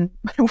 right?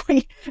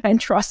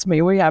 And trust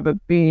me, we have a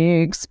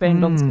big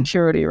spend on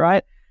security,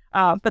 right?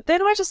 But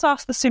then I just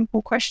ask the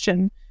simple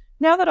question,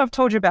 now that I've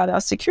told you about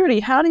our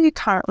security, how do you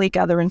currently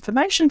gather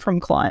information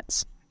from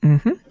clients?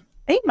 Mm-hmm.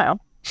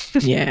 Email.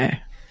 Yeah.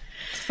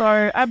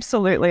 So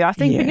absolutely. I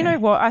think, you know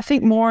what, I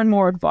think more and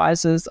more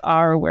advisors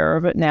are aware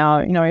of it now.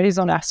 It is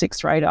on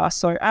ASIC's radar.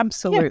 So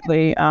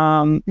absolutely,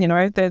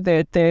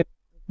 they're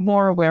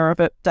more aware of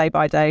it day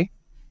by day.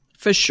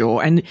 For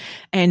sure. And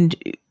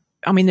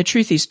the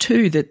truth is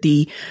too that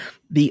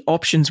the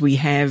options we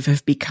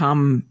have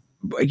become,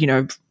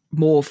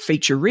 more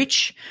feature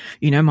rich.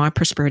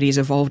 MyProsperity has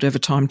evolved over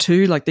time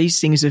too. Like these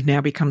things have now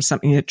become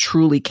something that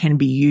truly can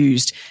be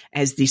used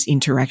as this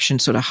interaction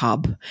sort of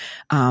hub.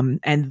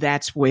 And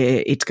that's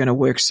where it's going to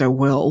work so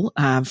well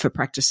for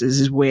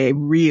practices, is where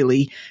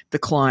really the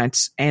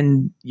clients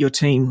and your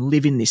team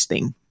live in this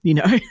thing.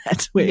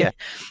 That's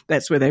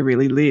where they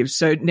really live.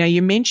 So now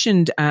you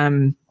mentioned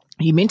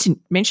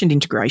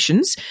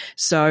integrations.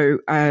 So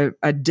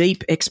a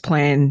deep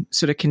Xplan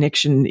sort of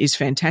connection is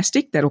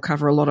fantastic. That'll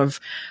cover a lot of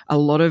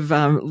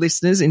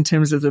listeners in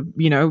terms of the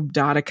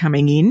data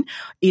coming in.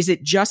 Is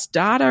it just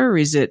data, or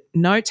is it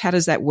notes? How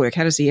does that work?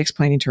 How does the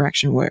Xplan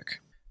interaction work?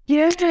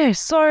 Yeah,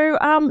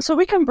 so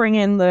we can bring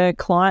in the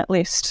client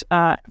list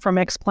from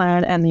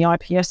Xplan and the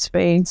IPS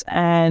feeds,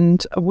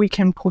 and we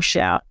can push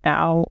out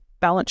our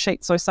balance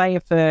sheet. So say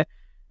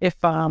if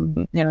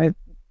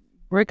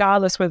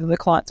regardless whether the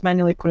client's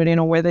manually put it in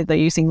or whether they're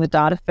using the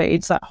data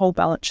feeds, that whole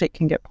balance sheet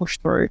can get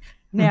pushed through.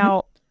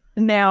 Now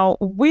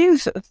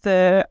with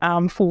the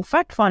full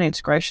fact find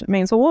integration, it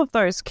means all of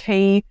those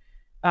key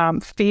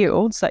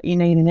fields that you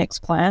need in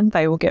Xplan,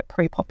 they will get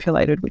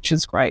pre-populated, which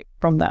is great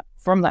from that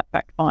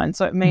fact find.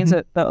 So it means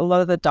that a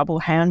lot of the double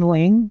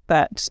handling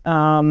that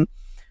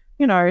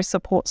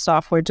support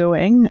staff were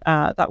doing,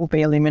 that will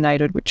be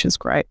eliminated, which is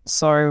great.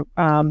 So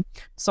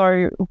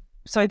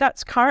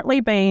that's currently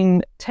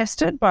being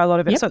tested by a lot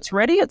of it. Yep. So it's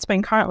ready. It's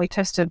been currently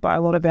tested by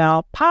a lot of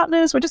our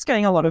partners. We're just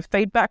getting a lot of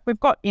feedback. We've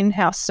got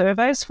in-house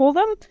surveys for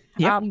them.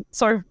 Yep.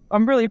 So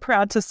I'm really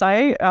proud to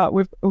say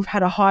we've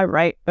had a high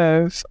rate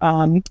of,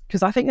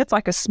 because I think it's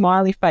like a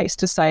smiley face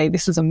to say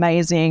this is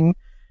amazing,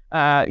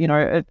 a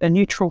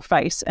neutral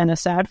face and a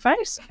sad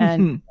face,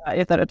 and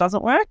that it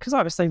doesn't work, because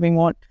obviously we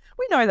know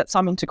that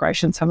some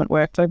integrations haven't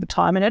worked over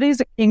time, and it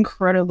is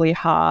incredibly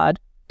hard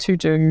to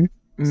do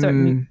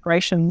certain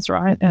integrations,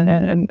 right?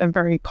 And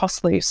very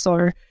costly.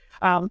 So,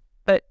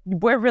 but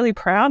we're really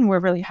proud and we're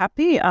really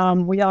happy.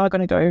 We are going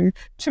to go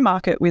to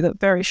market with it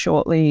very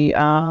shortly.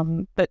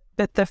 But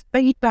the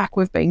feedback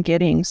we've been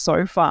getting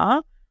so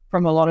far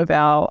from a lot of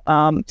our,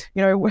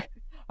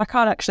 I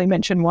can't actually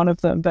mention one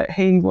of them, but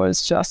he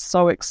was just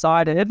so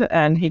excited,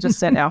 and he just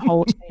sent our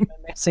whole team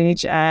a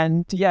message.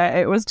 And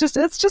yeah,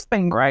 it's just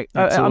been great.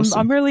 Awesome.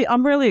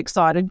 I'm really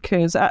excited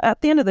because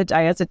at the end of the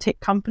day, as a tech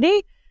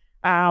company,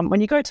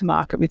 when you go to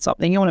market with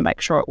something, you want to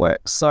make sure it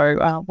works.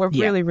 So we're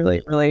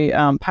really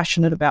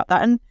passionate about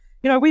that. And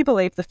we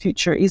believe the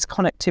future is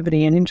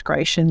connectivity and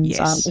integrations.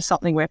 Yes. Is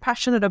something we're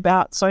passionate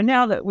about. So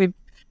now that we've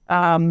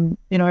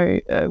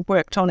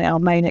worked on our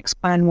main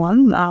Xplan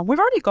one, we've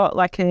already got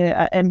like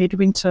a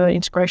midwinter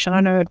integration.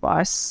 I know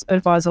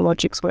Advisor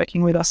Logic's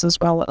working with us as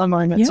well at the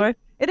moment. Yep. So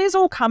it is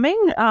all coming.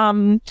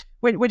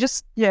 We're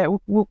just,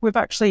 we've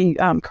actually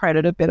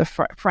created a bit of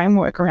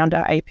framework around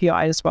our API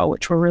as well,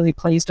 which we're really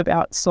pleased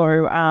about.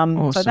 So,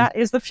 Awesome. So that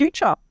is the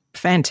future.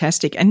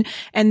 Fantastic. And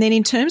then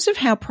in terms of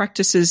how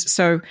practices,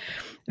 so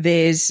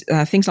there's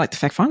things like the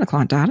fact finder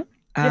client data,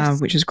 Yes.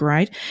 which is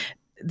great.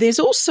 There's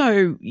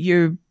also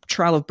your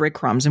trail of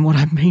breadcrumbs. And what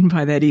I mean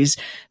by that is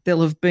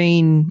there'll have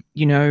been,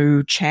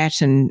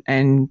 chat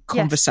and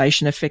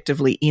conversation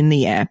effectively in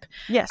the app.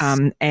 Yes.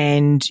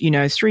 And,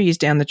 3 years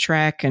down the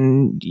track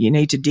and you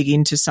need to dig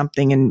into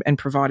something and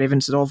provide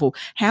evidence of, or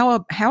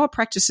how are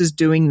practices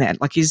doing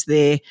that? Like, is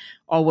there,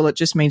 it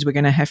just means we're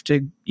going to have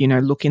to,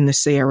 look in the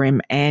CRM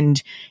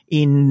and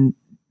in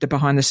the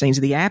behind the scenes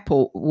of the app,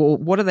 or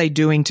what are they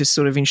doing to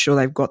sort of ensure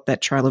they've got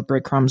that trail of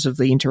breadcrumbs of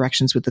the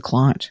interactions with the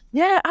client?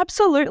 Yeah,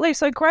 absolutely.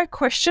 So great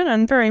question,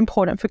 and very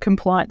important for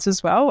compliance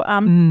as well.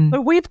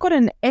 But we've got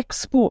an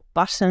export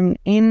button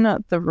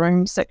in the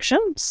room section.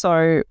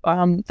 So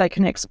they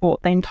can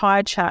export the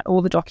entire chat,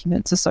 all the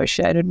documents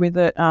associated with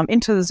it,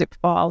 into the zip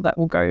file that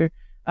will go,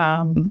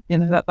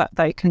 that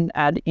they can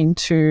add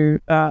into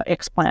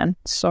Xplan.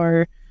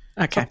 So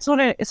Okay. It's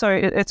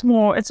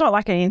not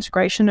like an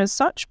integration as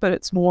such, but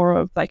it's more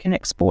of they can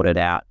export it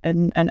out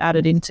and add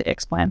it into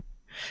Xplan.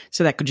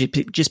 So that could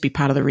just be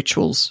part of the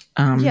rituals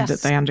Yes.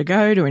 that they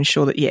undergo to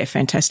ensure that,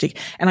 fantastic.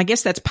 And I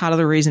guess that's part of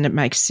the reason it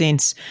makes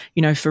sense,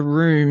 for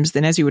rooms.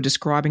 Then as you were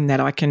describing that,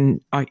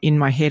 in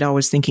my head, I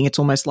was thinking it's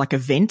almost like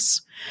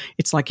events.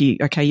 It's like,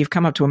 you've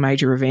come up to a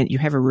major event, you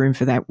have a room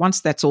for that.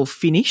 Once that's all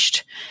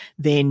finished,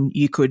 then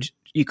you could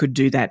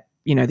do that,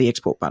 the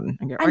export button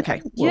and go,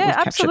 okay. Well,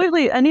 yeah,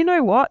 absolutely. And you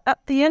know what?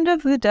 At the end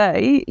of the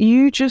day,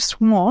 you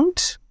just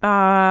want,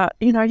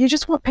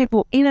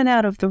 people in and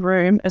out of the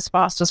room as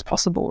fast as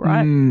possible,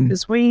 right?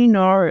 Because we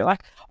know,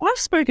 like, I've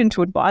spoken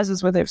to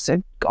advisors where they've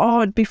said,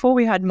 God, before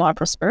we had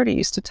MyProsperity, it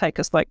used to take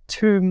us like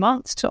 2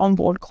 months to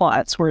onboard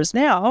clients, whereas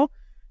now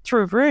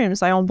through rooms,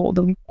 they onboard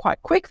them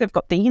quite quick. They've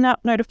got the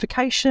in-app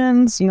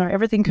notifications,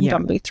 everything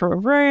can be through a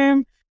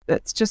room.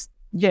 It's just,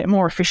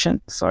 more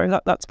efficient.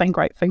 So that's been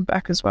great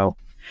feedback as well.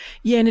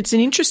 Yeah, and it's an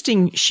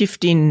interesting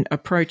shift in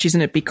approach,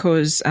 isn't it?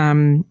 Because,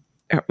 in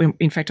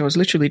fact, I was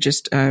literally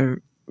just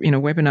in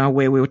a webinar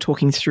where we were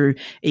talking through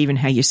even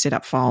how you set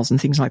up files and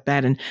things like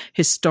that. And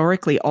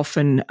historically,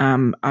 often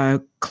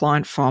a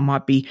client file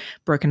might be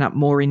broken up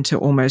more into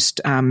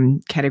almost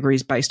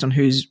categories based on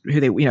who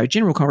they,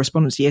 general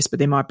correspondence, yes, but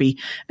there might be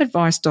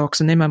advice docs,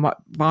 and then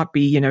might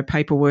be,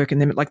 paperwork, and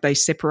then like they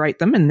separate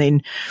them, and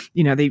then,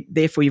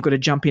 therefore you've got to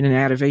jump in and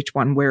out of each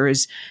one.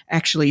 Whereas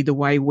actually the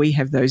way we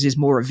have those is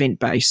more event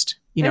based.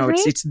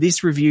 It's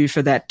this review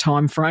for that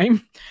time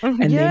frame, and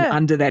then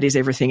under that is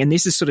everything. And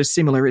this is sort of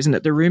similar, isn't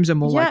it? The rooms are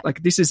more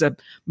like this is a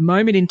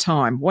moment in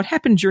time. What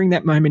happened during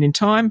that moment in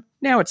time?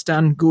 Now it's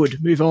done.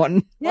 Good. Move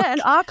on. Yeah,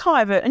 and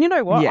archive it. And you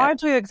know what? I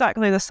do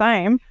exactly the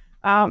same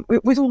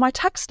with all my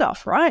tax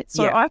stuff, right?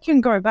 So I can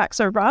go back.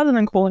 So rather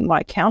than calling my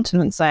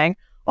accountant and saying,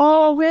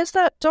 oh, where's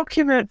that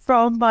document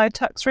from my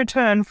tax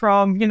return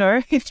from,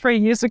 3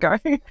 years ago?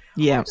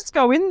 Yeah. Just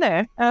go in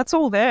there and it's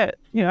all there,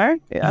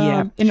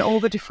 in all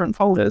the different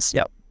folders.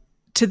 Yep.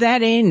 To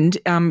that end,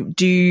 have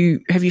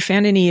you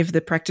found any of the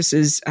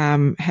practices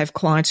have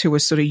clients who are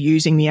sort of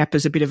using the app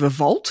as a bit of a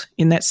vault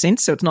in that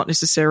sense? So it's not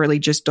necessarily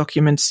just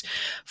documents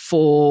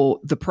for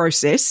the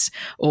process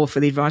or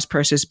for the advice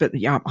process, but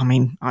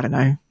I don't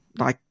know,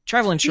 like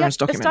travel insurance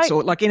documents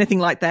or like anything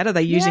like that. Are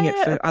they using it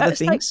for other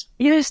things?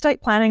 Yeah, estate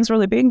planning is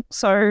really big.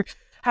 So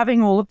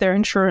having all of their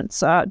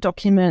insurance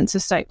documents,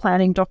 estate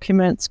planning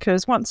documents,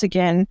 because once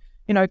again,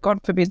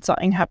 God forbid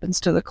something happens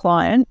to the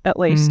client, at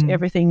least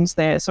everything's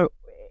there. So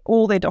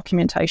all their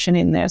documentation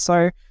in there.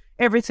 So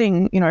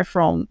everything,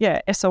 from,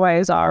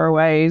 SOAs,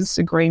 ROAs,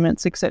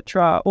 agreements,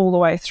 etc., all the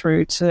way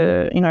through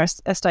to,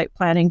 estate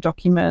planning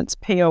documents,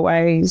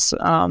 POAs,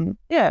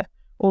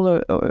 all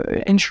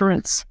the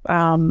insurance,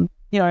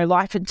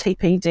 life and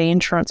TPD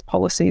insurance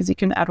policies. You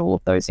can add all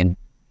of those in.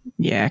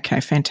 Yeah,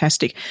 okay,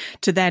 fantastic.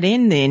 To that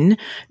end then,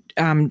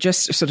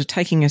 just sort of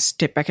taking a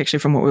step back actually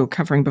from what we were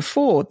covering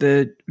before,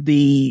 the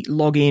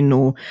login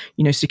or,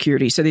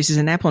 security. So this is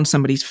an app on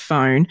somebody's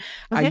phone.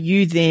 Okay. Are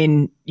you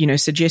then,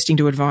 suggesting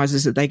to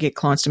advisors that they get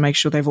clients to make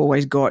sure they've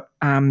always got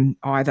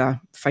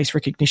either face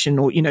recognition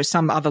or,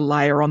 some other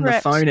layer on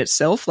Correct. the phone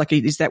itself? Like,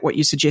 is that what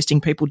you're suggesting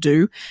people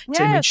do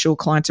to ensure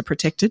clients are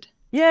protected?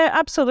 Yeah,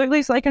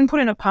 absolutely. So they can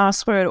put in a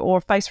password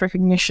or face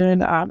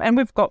recognition, and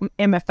we've got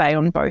MFA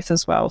on both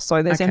as well.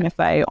 So there's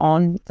MFA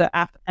on the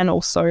app and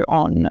also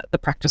on the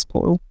practice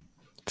portal.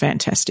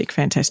 Fantastic.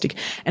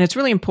 And it's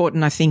really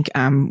important, I think,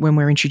 when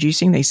we're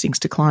introducing these things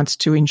to clients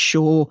to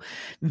ensure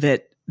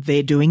that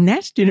they're doing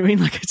that. Do you know what I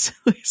mean? Like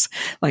it's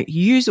like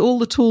use all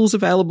the tools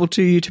available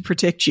to you to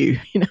protect you,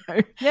 you know?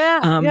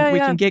 We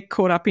can get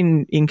caught up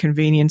in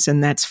inconvenience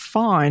and that's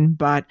fine,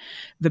 but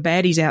the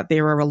baddies out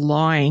there are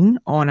relying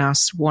on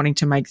us wanting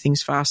to make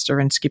things faster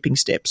and skipping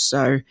steps.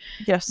 So,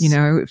 yes, you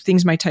know,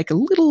 things may take a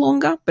little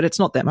longer, but it's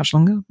not that much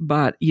longer,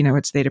 but, you know,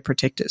 it's there to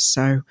protect us.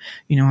 So,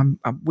 you know,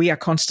 we are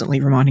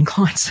constantly reminding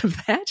clients of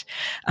that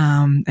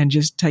and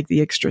just take the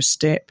extra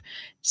step.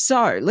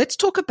 So let's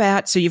talk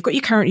about, so you've got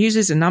your current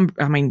users,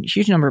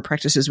 huge number of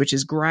practices, which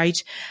is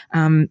great.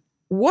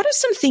 What are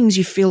some things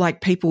you feel like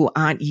people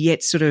aren't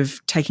yet sort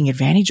of taking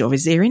advantage of?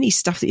 Is there any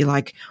stuff that you're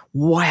like,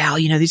 wow,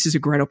 you know, this is a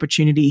great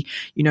opportunity,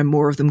 you know,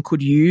 more of them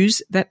could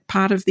use that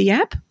part of the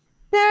app?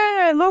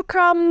 Yeah, look,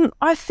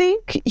 I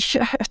think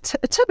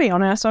to be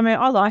honest, I mean,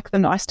 I like the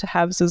nice to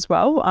haves as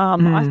well.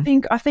 I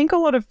think a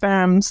lot of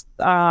firms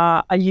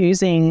are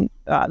using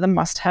the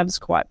must haves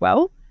quite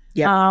well.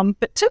 Yeah.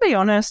 But to be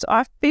honest,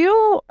 I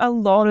feel a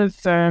lot of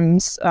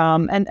firms,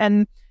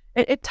 and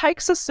it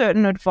takes a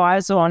certain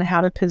advisor on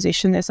how to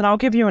position this. And I'll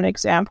give you an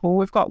example.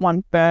 We've got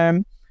one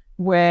firm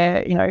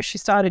where, you know, she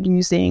started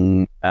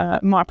using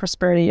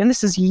MyProsperity, and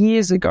this is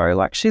years ago.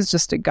 Like, she's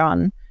just a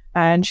gun,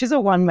 and she's a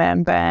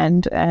one-man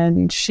band,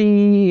 and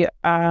she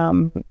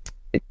and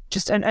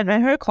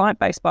her client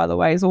base, by the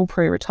way, is all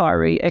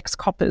pre-retiree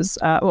ex-coppers,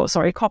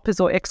 coppers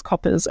or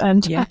ex-coppers,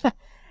 and yeah.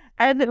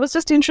 And it was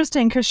just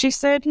interesting because she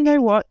said, you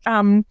know what,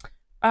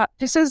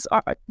 this is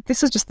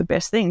just the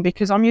best thing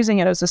because I'm using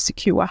it as a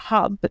secure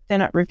hub, but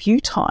then at review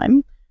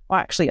time, I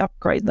actually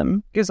upgrade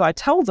them because I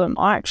tell them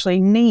I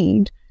actually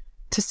need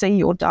to see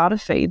your data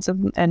feeds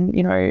and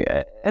you know,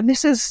 and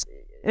this is,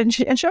 and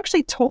she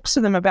actually talks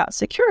to them about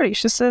security.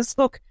 She says,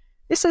 look,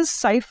 this is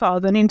safer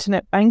than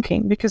internet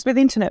banking because with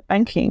internet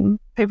banking,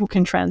 people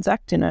can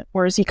transact in it,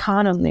 whereas you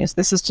can't on this.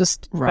 This is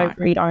just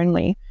read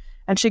only.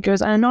 And she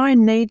goes, and I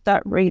need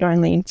that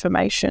read-only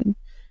information.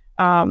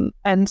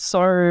 And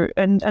so,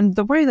 and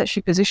the way that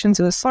she positions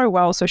it is so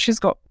well. So she's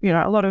got, you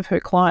know, a lot of her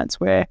clients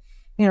where,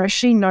 you know,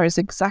 she knows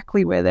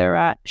exactly where they're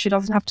at. She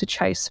doesn't have to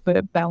chase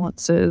for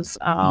balances.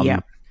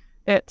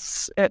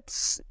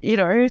 It's you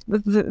know,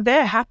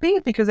 they're happy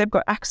because they've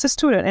got access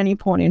to it at any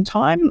point in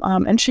time.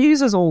 And she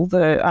uses all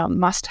the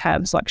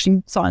must-haves, like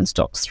she signs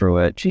docs through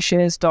it. She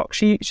shares docs.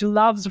 She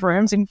loves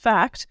rooms. In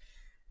fact,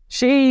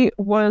 she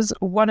was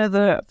one of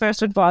the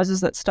first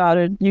advisors that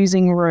started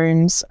using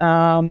rooms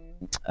when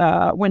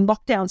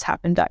lockdowns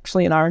happened,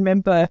 actually. And I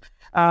remember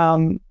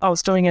I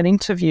was doing an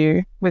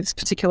interview with this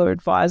particular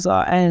advisor,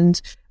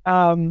 and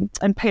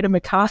Peter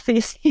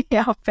McCarthy,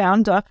 our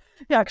founder,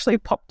 he actually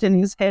popped in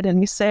his head and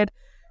he said,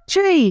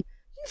 gee,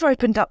 you've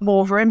opened up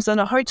more rooms than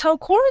a hotel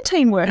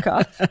quarantine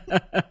worker.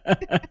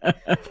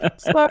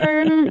 So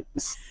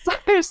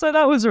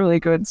that was really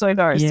good. So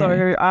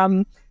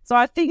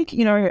I think,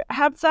 you know,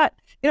 have that,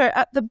 you know,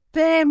 at the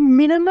bare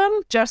minimum,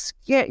 just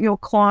get your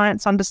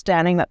clients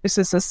understanding that this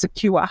is a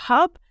secure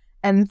hub,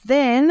 and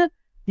then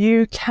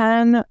you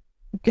can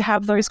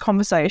have those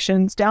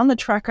conversations down the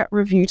track at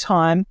review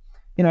time,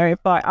 you know,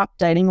 by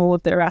updating all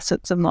of their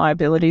assets and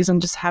liabilities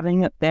and just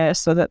having it there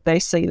so that they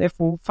see their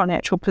full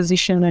financial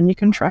position and you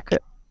can track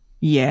it.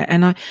 Yeah,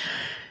 and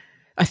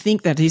I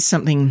think that is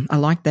something, I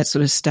like that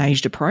sort of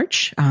staged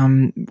approach,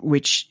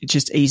 which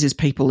just eases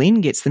people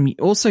in, gets them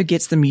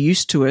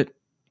used to it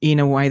in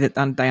a way that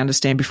they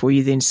understand before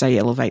you then say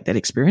elevate that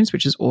experience,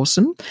 which is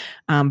awesome.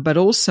 But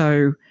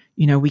also,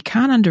 you know, we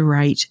can't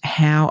underrate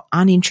how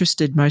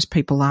uninterested most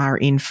people are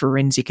in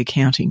forensic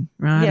accounting,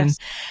 right? Yes.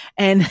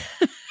 And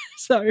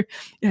so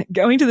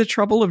going to the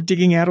trouble of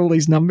digging out all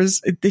these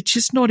numbers, they're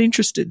just not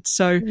interested.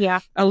 So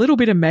a little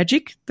bit of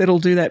magic that'll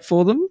do that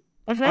for them.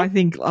 Mm-hmm. I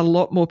think a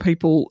lot more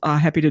people are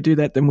happy to do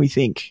that than we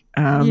think.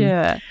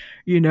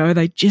 You know,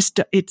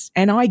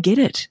 and I get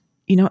it.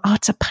 You know,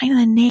 it's a pain in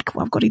the neck.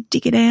 Well, I've got to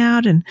dig it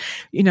out. And,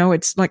 you know,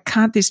 it's like,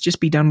 can't this just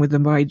be done with a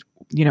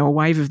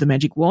wave of the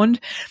magic wand?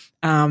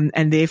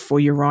 And therefore,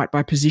 you're right,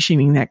 by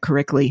positioning that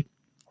correctly,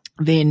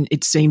 then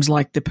it seems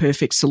like the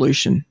perfect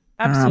solution.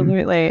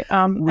 Absolutely.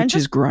 Which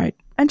is great.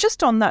 And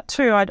just on that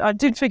too, I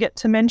did forget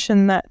to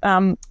mention that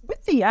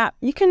with the app,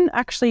 you can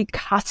actually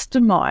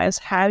customize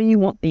how you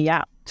want the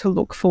app to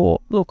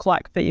look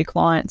like for your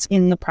clients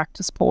in the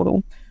practice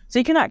portal. So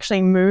you can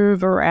actually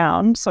move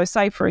around. So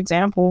say, for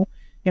example,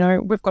 you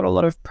know, we've got a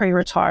lot of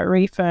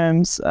pre-retiree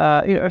firms,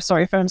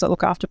 firms that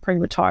look after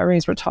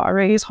pre-retirees,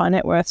 retirees, high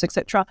net worths,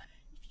 etc.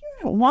 If you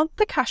don't want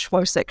the cash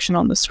flow section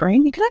on the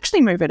screen, you can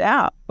actually move it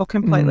out or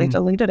completely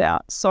delete it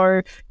out.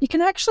 So you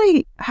can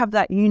actually have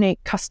that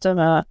unique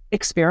customer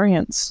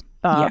experience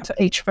to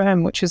each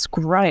firm, which is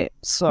great.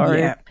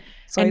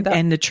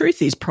 And the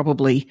truth is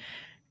probably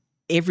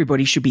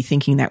everybody should be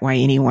thinking that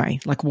way anyway.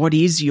 Like, what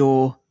is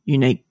your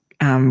unique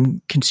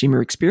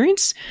consumer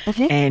experience,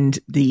 and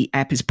the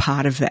app is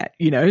part of that,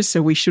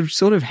 so we should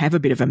sort of have a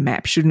bit of a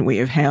map, shouldn't we,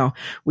 of how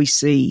we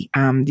see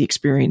the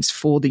experience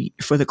for the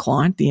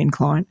client, the end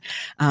client.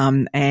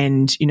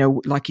 And,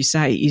 like you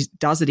say,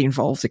 does it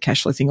involve the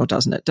cash flow thing or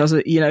doesn't it? Does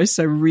it,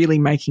 so really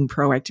making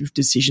proactive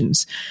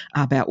decisions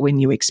about when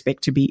you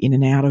expect to be in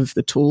and out of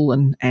the tool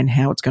and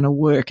how it's going to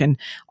work. And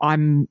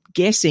I'm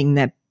guessing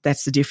that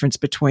that's the difference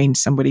between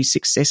somebody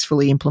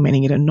successfully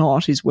implementing it or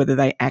not, is whether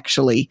they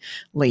actually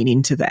lean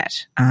into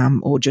that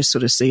or just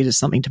sort of see it as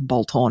something to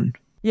bolt on.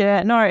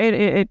 Yeah, no,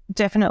 it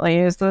definitely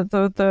is.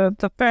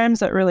 The firms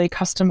that really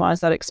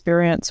customize that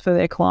experience for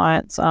their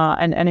clients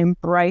and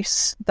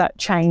embrace that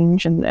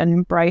change and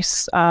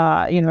embrace,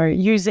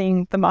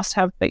 using the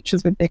must-have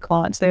features with their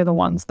clients, they're the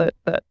ones that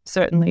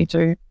certainly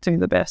do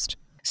the best.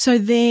 So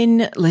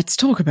then let's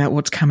talk about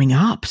what's coming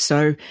up.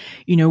 So,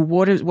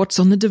 what's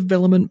on the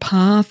development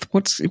path?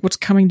 What's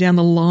coming down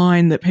the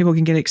line that people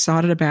can get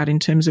excited about in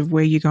terms of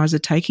where you guys are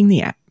taking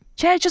the app?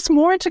 Yeah, just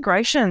more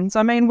integrations.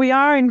 I mean, we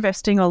are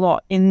investing a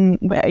lot in,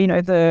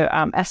 the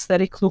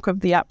aesthetic look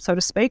of the app, so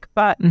to speak.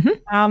 But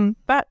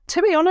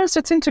to be honest,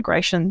 it's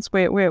integrations.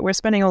 We're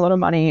spending a lot of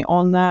money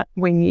on that.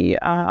 We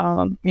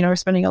are,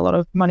 spending a lot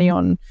of money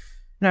on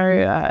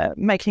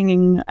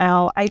making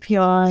our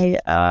API,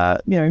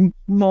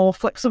 more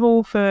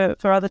flexible for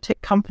other tech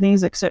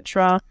companies,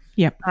 etc.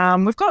 Yep. We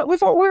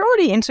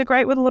already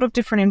integrate with a lot of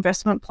different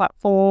investment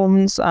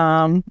platforms. We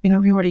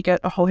already get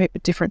a whole heap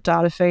of different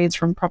data feeds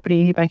from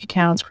property, bank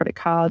accounts, credit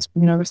cards.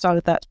 We've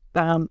started that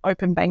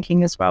open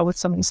banking as well with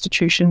some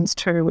institutions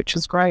too, which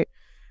is great.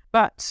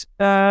 But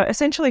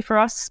essentially for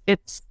us,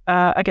 it's,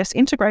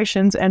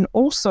 integrations and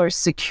also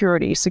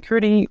security.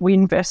 Security, we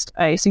invest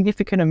a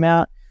significant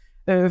amount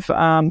of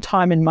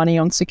time and money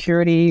on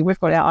security. We've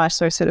got our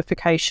ISO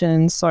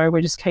certifications, so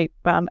we just keep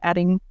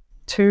adding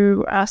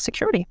to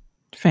security.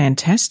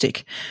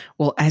 Fantastic.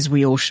 Well, as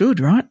we all should,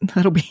 right?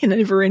 That'll be a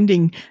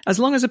never-ending, as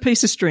long as a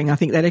piece of string, I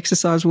think that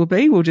exercise will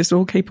be. We'll just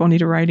all keep on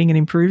iterating and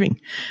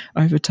improving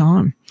over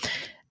time.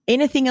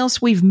 Anything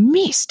else we've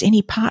missed?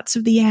 Any parts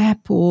of the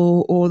app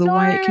or the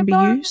way it can be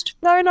used?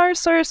 No.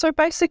 So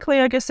basically,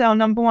 I guess our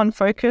number one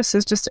focus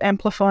is just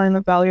amplifying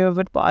the value of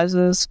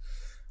advisors.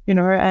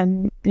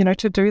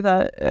 To do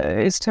that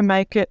is to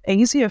make it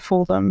easier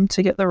for them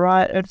to get the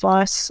right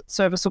advice,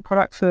 service or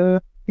product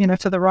for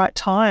the right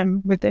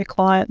time with their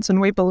clients. And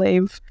we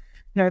believe,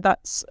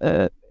 that's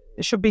it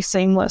should be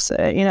seamless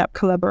in-app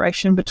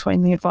collaboration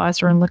between the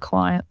advisor and the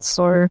client.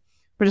 So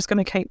we're just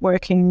going to keep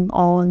working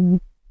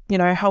on,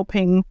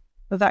 helping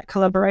with that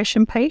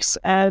collaboration piece.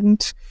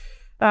 And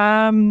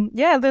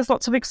there's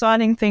lots of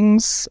exciting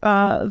things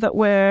that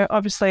we're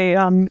obviously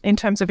in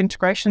terms of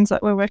integrations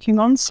that we're working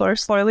on. So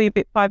slowly,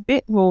 bit by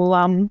bit, we'll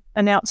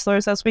announce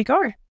those as we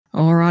go.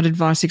 All right,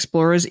 Advice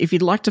Explorers, if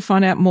you'd like to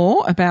find out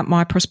more about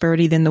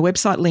MyProsperity, then the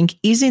website link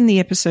is in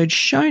the episode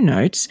show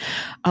notes,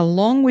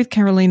 along with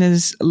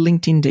Carolina's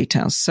LinkedIn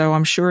details. So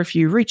I'm sure if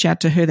you reach out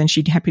to her, then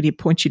she'd be happy to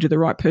point you to the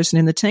right person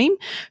in the team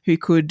who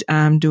could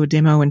do a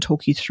demo and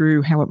talk you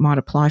through how it might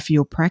apply for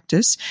your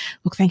practice.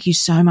 Look, thank you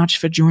so much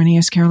for joining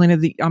us, Carolina.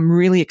 I'm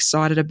really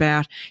excited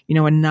about,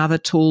 another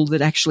tool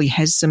that actually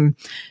has some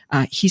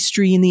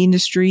history in the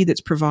industry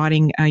that's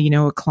providing,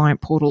 a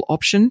client portal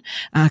option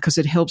because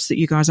it helps that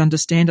you guys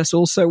understand us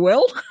all so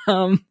well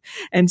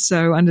and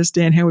so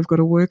understand how we've got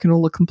to work and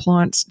all the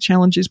compliance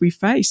challenges we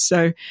face.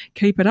 So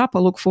keep it up. I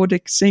look forward to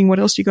seeing what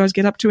else you guys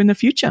get up to in the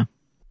future.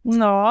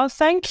 No,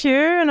 thank you.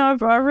 And I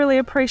really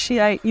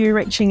appreciate you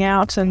reaching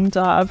out, and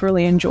I've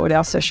really enjoyed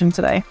our session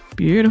today.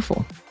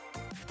 Beautiful.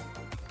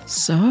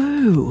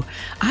 So,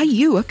 are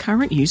you a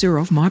current user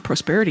of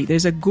MyProsperity?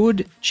 There's a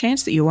good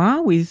chance that you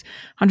are, with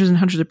hundreds and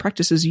hundreds of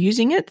practices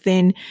using it.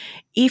 Then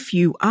if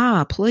you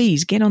are,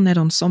 please get on that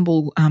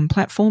Ensemble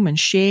platform and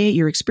share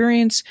your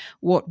experience,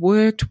 what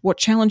worked, what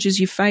challenges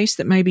you faced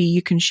that maybe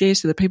you can share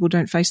so that people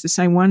don't face the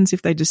same ones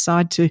if they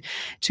decide to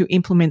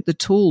implement the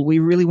tool. We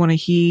really want to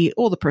hear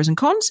all the pros and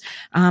cons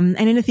and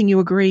anything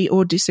you agree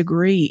or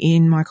disagree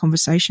in my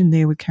conversation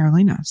there with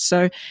Carolina.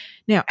 So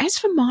now, as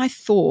for my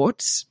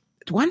thoughts,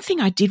 one thing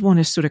I did want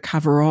to sort of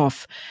cover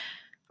off,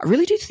 I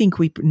really do think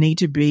we need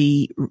to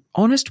be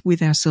honest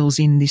with ourselves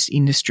in this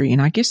industry. And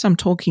I guess I'm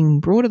talking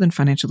broader than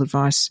financial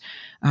advice.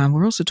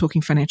 We're also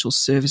talking financial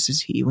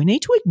services here. We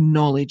need to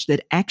acknowledge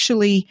that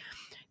actually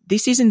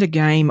this isn't a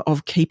game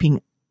of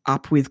keeping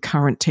up with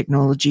current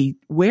technology.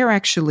 We're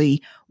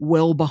actually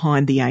well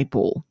behind the eight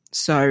ball.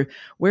 So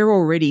we're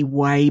already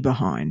way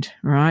behind,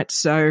 right?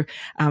 So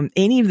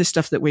any of the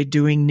stuff that we're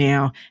doing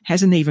now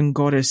hasn't even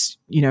got us,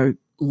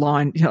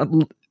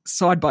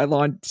 side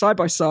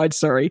by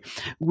side,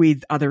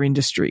 with other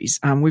industries.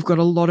 We've got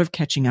a lot of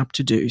catching up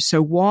to do.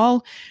 So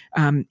while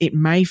it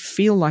may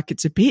feel like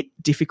it's a bit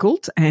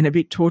difficult and a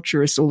bit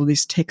torturous, all of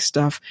this tech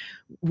stuff,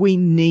 we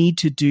need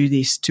to do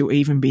this to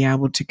even be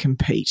able to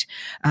compete.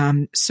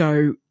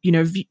 So,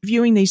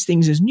 viewing these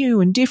things as new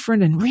and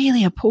different and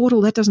really a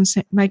portal, that doesn't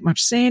make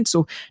much sense,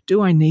 or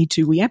do I need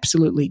to? We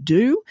absolutely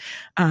do.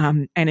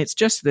 And it's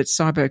just that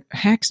cyber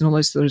hacks and all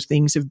those sort of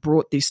things have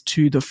brought this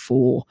to the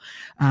fore.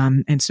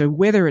 And so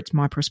whether it's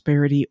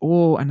MyProsperity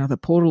or another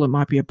portal, it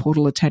might be a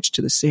portal attached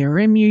to the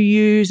CRM you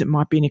use, it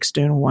might be an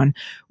external one,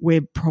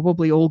 we're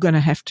probably all going to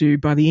have to,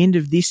 by the end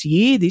of this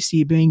year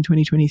being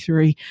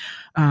 2023,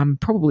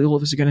 probably all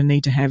of us are going to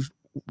need to have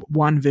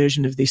one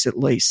version of this, at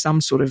least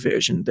some sort of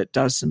version that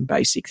does some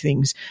basic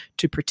things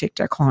to protect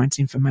our clients'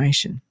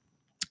 information.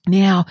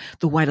 Now,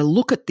 the way to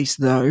look at this,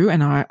 though,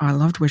 and I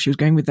loved where she was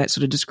going with that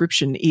sort of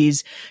description,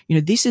 is,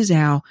 this is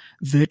our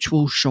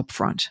virtual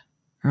shopfront,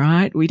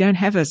 right?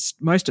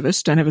 Most of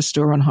us don't have a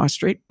store on High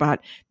Street,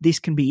 but this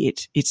can be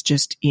it. It's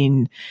just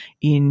in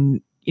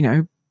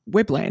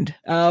Webland.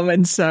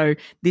 And so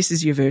this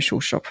is your virtual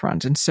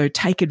shopfront. And so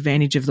take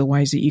advantage of the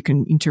ways that you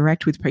can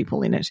interact with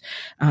people in it.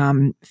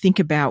 Think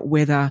about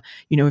whether,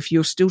 if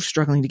you're still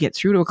struggling to get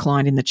through to a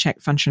client in the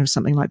chat function of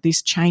something like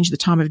this, change the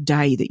time of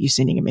day that you're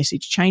sending a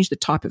message, change the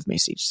type of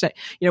message. So,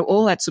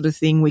 all that sort of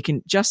thing, we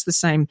can, just the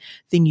same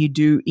thing you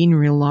do in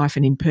real life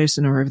and in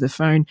person or over the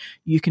phone,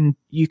 you can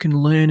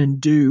learn and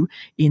do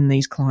in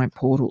these client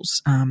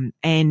portals.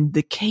 And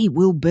the key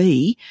will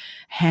be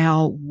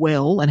how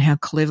well and how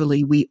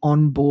cleverly we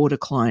onboard a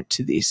client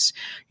to this.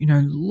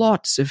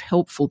 Lots of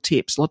helpful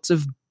tips, lots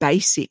of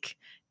basic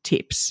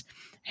tips,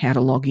 how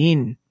to log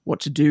in, what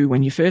to do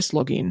when you first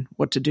log in,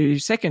 what to do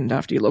second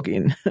after you log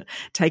in,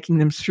 taking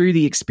them through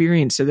the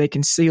experience so they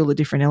can see all the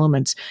different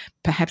elements,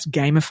 perhaps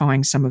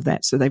gamifying some of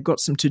that so they've got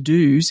some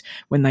to-dos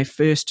when they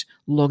first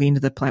log into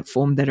the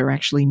platform that are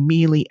actually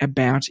merely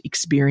about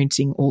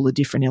experiencing all the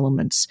different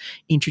elements,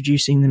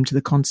 introducing them to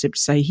the concept,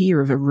 say here,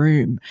 of a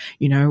room,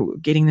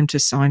 getting them to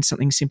sign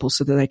something simple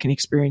so that they can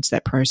experience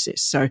that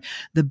process. So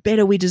the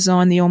better we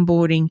design the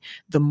onboarding,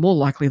 the more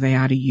likely they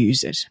are to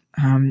use it.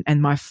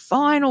 And my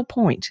final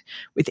point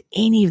with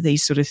any of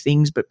these sort of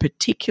things, but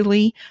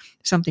particularly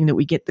something that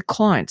we get the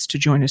clients to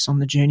join us on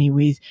the journey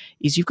with,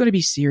 is you've got to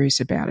be serious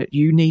about it.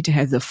 You need to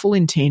have the full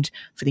intent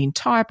for the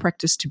entire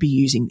practice to be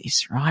using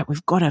this, right?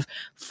 We've got to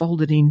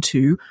fold it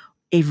into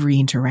every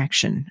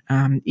interaction.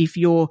 If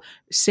you're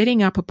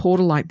setting up a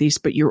portal like this,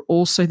 but you're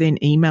also then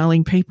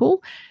emailing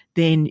people,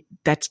 then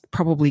that's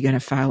probably going to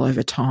fail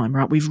over time,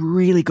 right? We've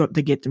really got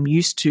to get them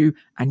used to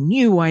a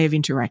new way of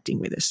interacting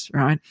with us,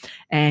 right?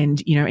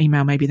 And,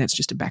 email, maybe that's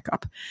just a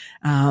backup.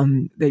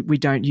 That we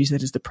don't use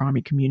that as the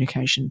primary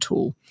communication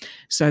tool.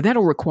 So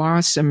that'll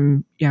require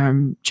some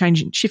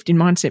shift in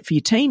mindset for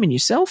your team and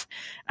yourself,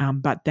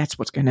 but that's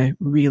what's going to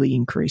really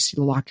increase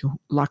the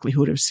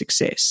likelihood of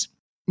success.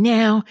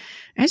 Now,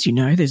 as you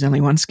know, there's only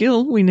one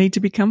skill we need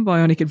to become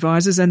bionic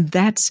advisors, and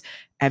that's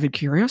avid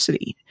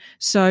curiosity.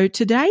 So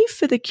today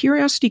for the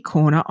Curiosity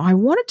Corner, I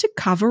wanted to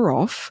cover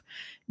off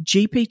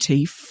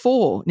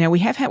GPT-4. Now, we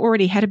have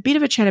already had a bit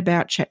of a chat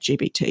about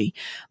ChatGPT,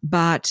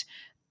 but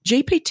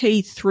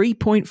GPT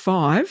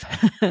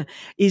 3.5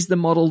 is the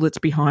model that's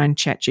behind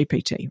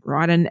ChatGPT,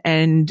 right?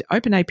 And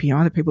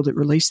OpenAPI, the people that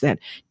released that,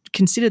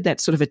 considered that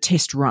sort of a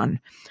test run,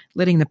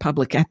 letting the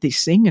public at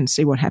this thing and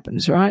see what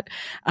happens, right?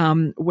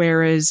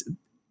 Whereas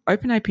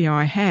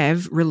OpenAPI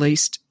have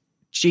released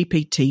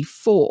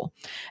GPT-4.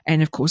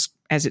 And of course,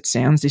 as it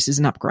sounds, this is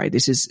an upgrade.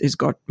 This has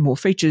got more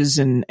features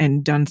and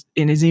done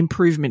and is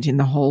improvement in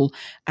the whole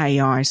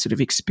AI sort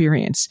of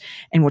experience.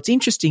 And what's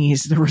interesting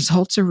is the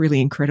results are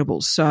really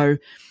incredible. So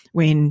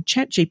when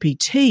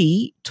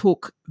ChatGPT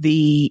took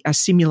a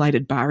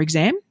simulated bar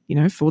exam,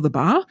 for the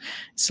bar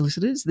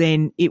solicitors,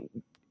 then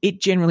it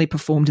generally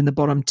performed in the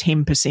bottom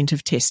 10%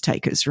 of test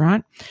takers,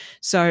 right?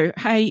 So,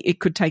 hey, it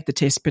could take the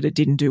test, but it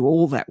didn't do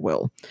all that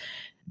well.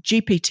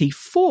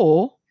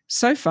 GPT-4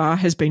 so far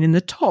has been in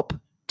the top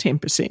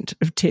 10%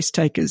 of test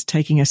takers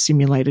taking a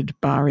simulated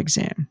bar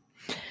exam.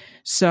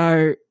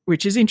 So,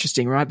 which is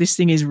interesting, right? This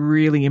thing is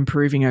really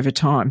improving over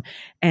time.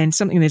 And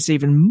something that's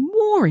even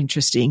more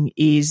interesting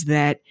is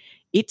that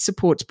it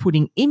supports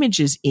putting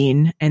images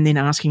in and then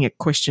asking it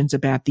questions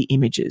about the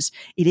images.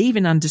 It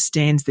even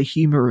understands the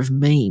humor of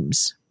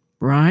memes,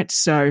 right?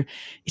 So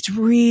it's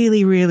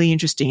really, really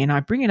interesting. And I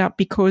bring it up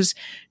because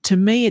to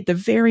me, at the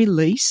very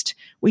least,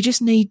 we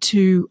just need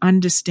to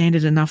understand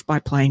it enough by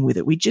playing with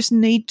it. We just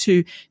need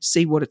to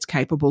see what it's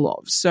capable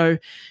of. So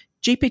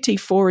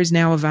GPT-4 is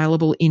now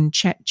available in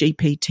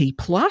ChatGPT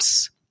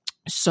Plus.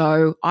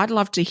 So I'd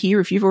love to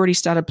hear if you've already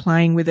started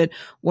playing with it.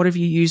 What have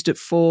you used it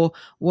for?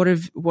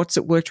 What's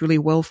it worked really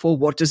well for?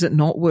 What does it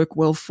not work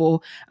well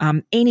for?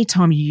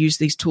 Anytime you use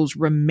these tools,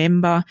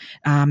 remember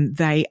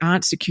they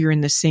aren't secure in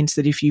the sense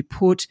that if you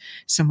put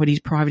somebody's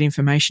private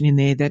information in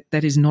there,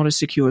 that is not a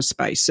secure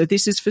space. So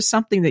this is for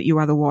something that you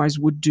otherwise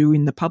would do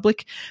in the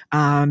public.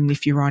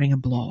 If you're writing a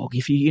blog,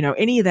 if you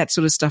any of that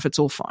sort of stuff, it's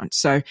all fine.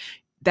 So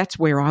that's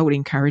where I would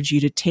encourage you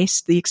to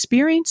test the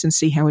experience and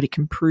see how it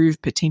can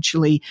improve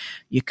potentially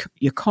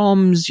your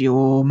comms,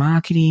 your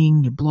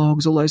marketing, your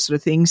blogs, all those sort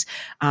of things.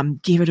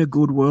 Give it a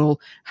good whirl.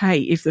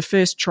 Hey, if the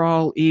first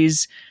trial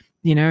is,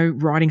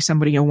 writing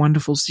somebody a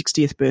wonderful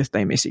 60th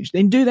birthday message,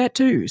 then do that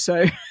too.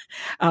 So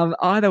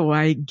either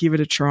way, give it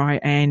a try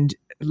and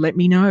let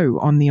me know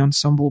on the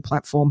Ensemble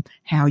platform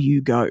how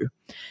you go.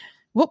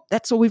 Well,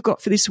 that's all we've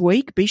got for this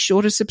week. Be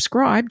sure to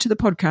subscribe to the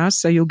podcast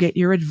so you'll get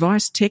your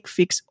AdviceTech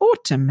fix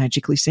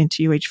automatically sent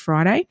to you each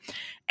Friday.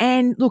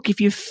 And look,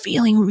 if you're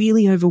feeling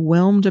really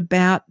overwhelmed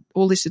about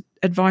all this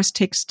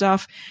AdviceTech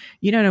stuff,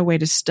 you don't know where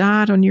to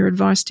start on your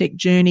AdviceTech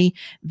journey,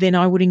 then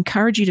I would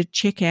encourage you to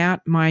check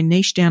out my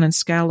Niche Down and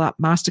Scale Up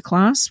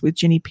Masterclass with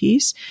Jenny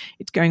Pierce.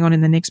 It's going on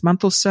in the next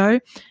month or so,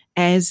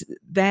 as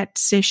that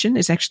session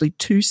is actually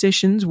 2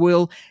 sessions,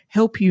 will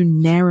help you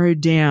narrow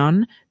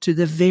down to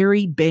the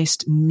very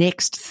best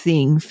next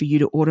thing for you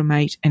to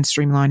automate and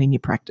streamline in your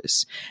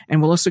practice.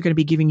 And we're also going to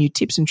be giving you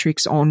tips and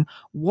tricks on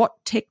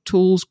what tech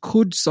tools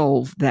could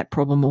solve that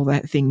problem or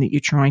that thing that you're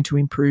trying to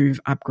improve,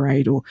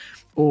 upgrade, or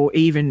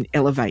even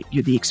elevate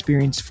the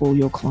experience for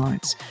your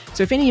clients.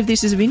 So if any of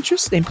this is of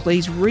interest, then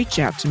please reach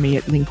out to me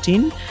at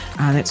LinkedIn.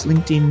 That's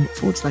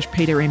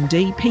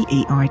LinkedIn/PeiterMD,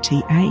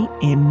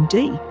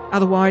 PEITAMD.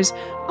 Otherwise,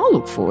 I'll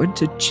look forward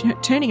to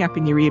turning up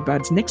in your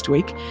earbuds next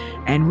week.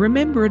 And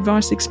remember,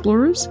 Advice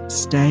Explorers,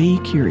 stay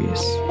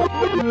curious.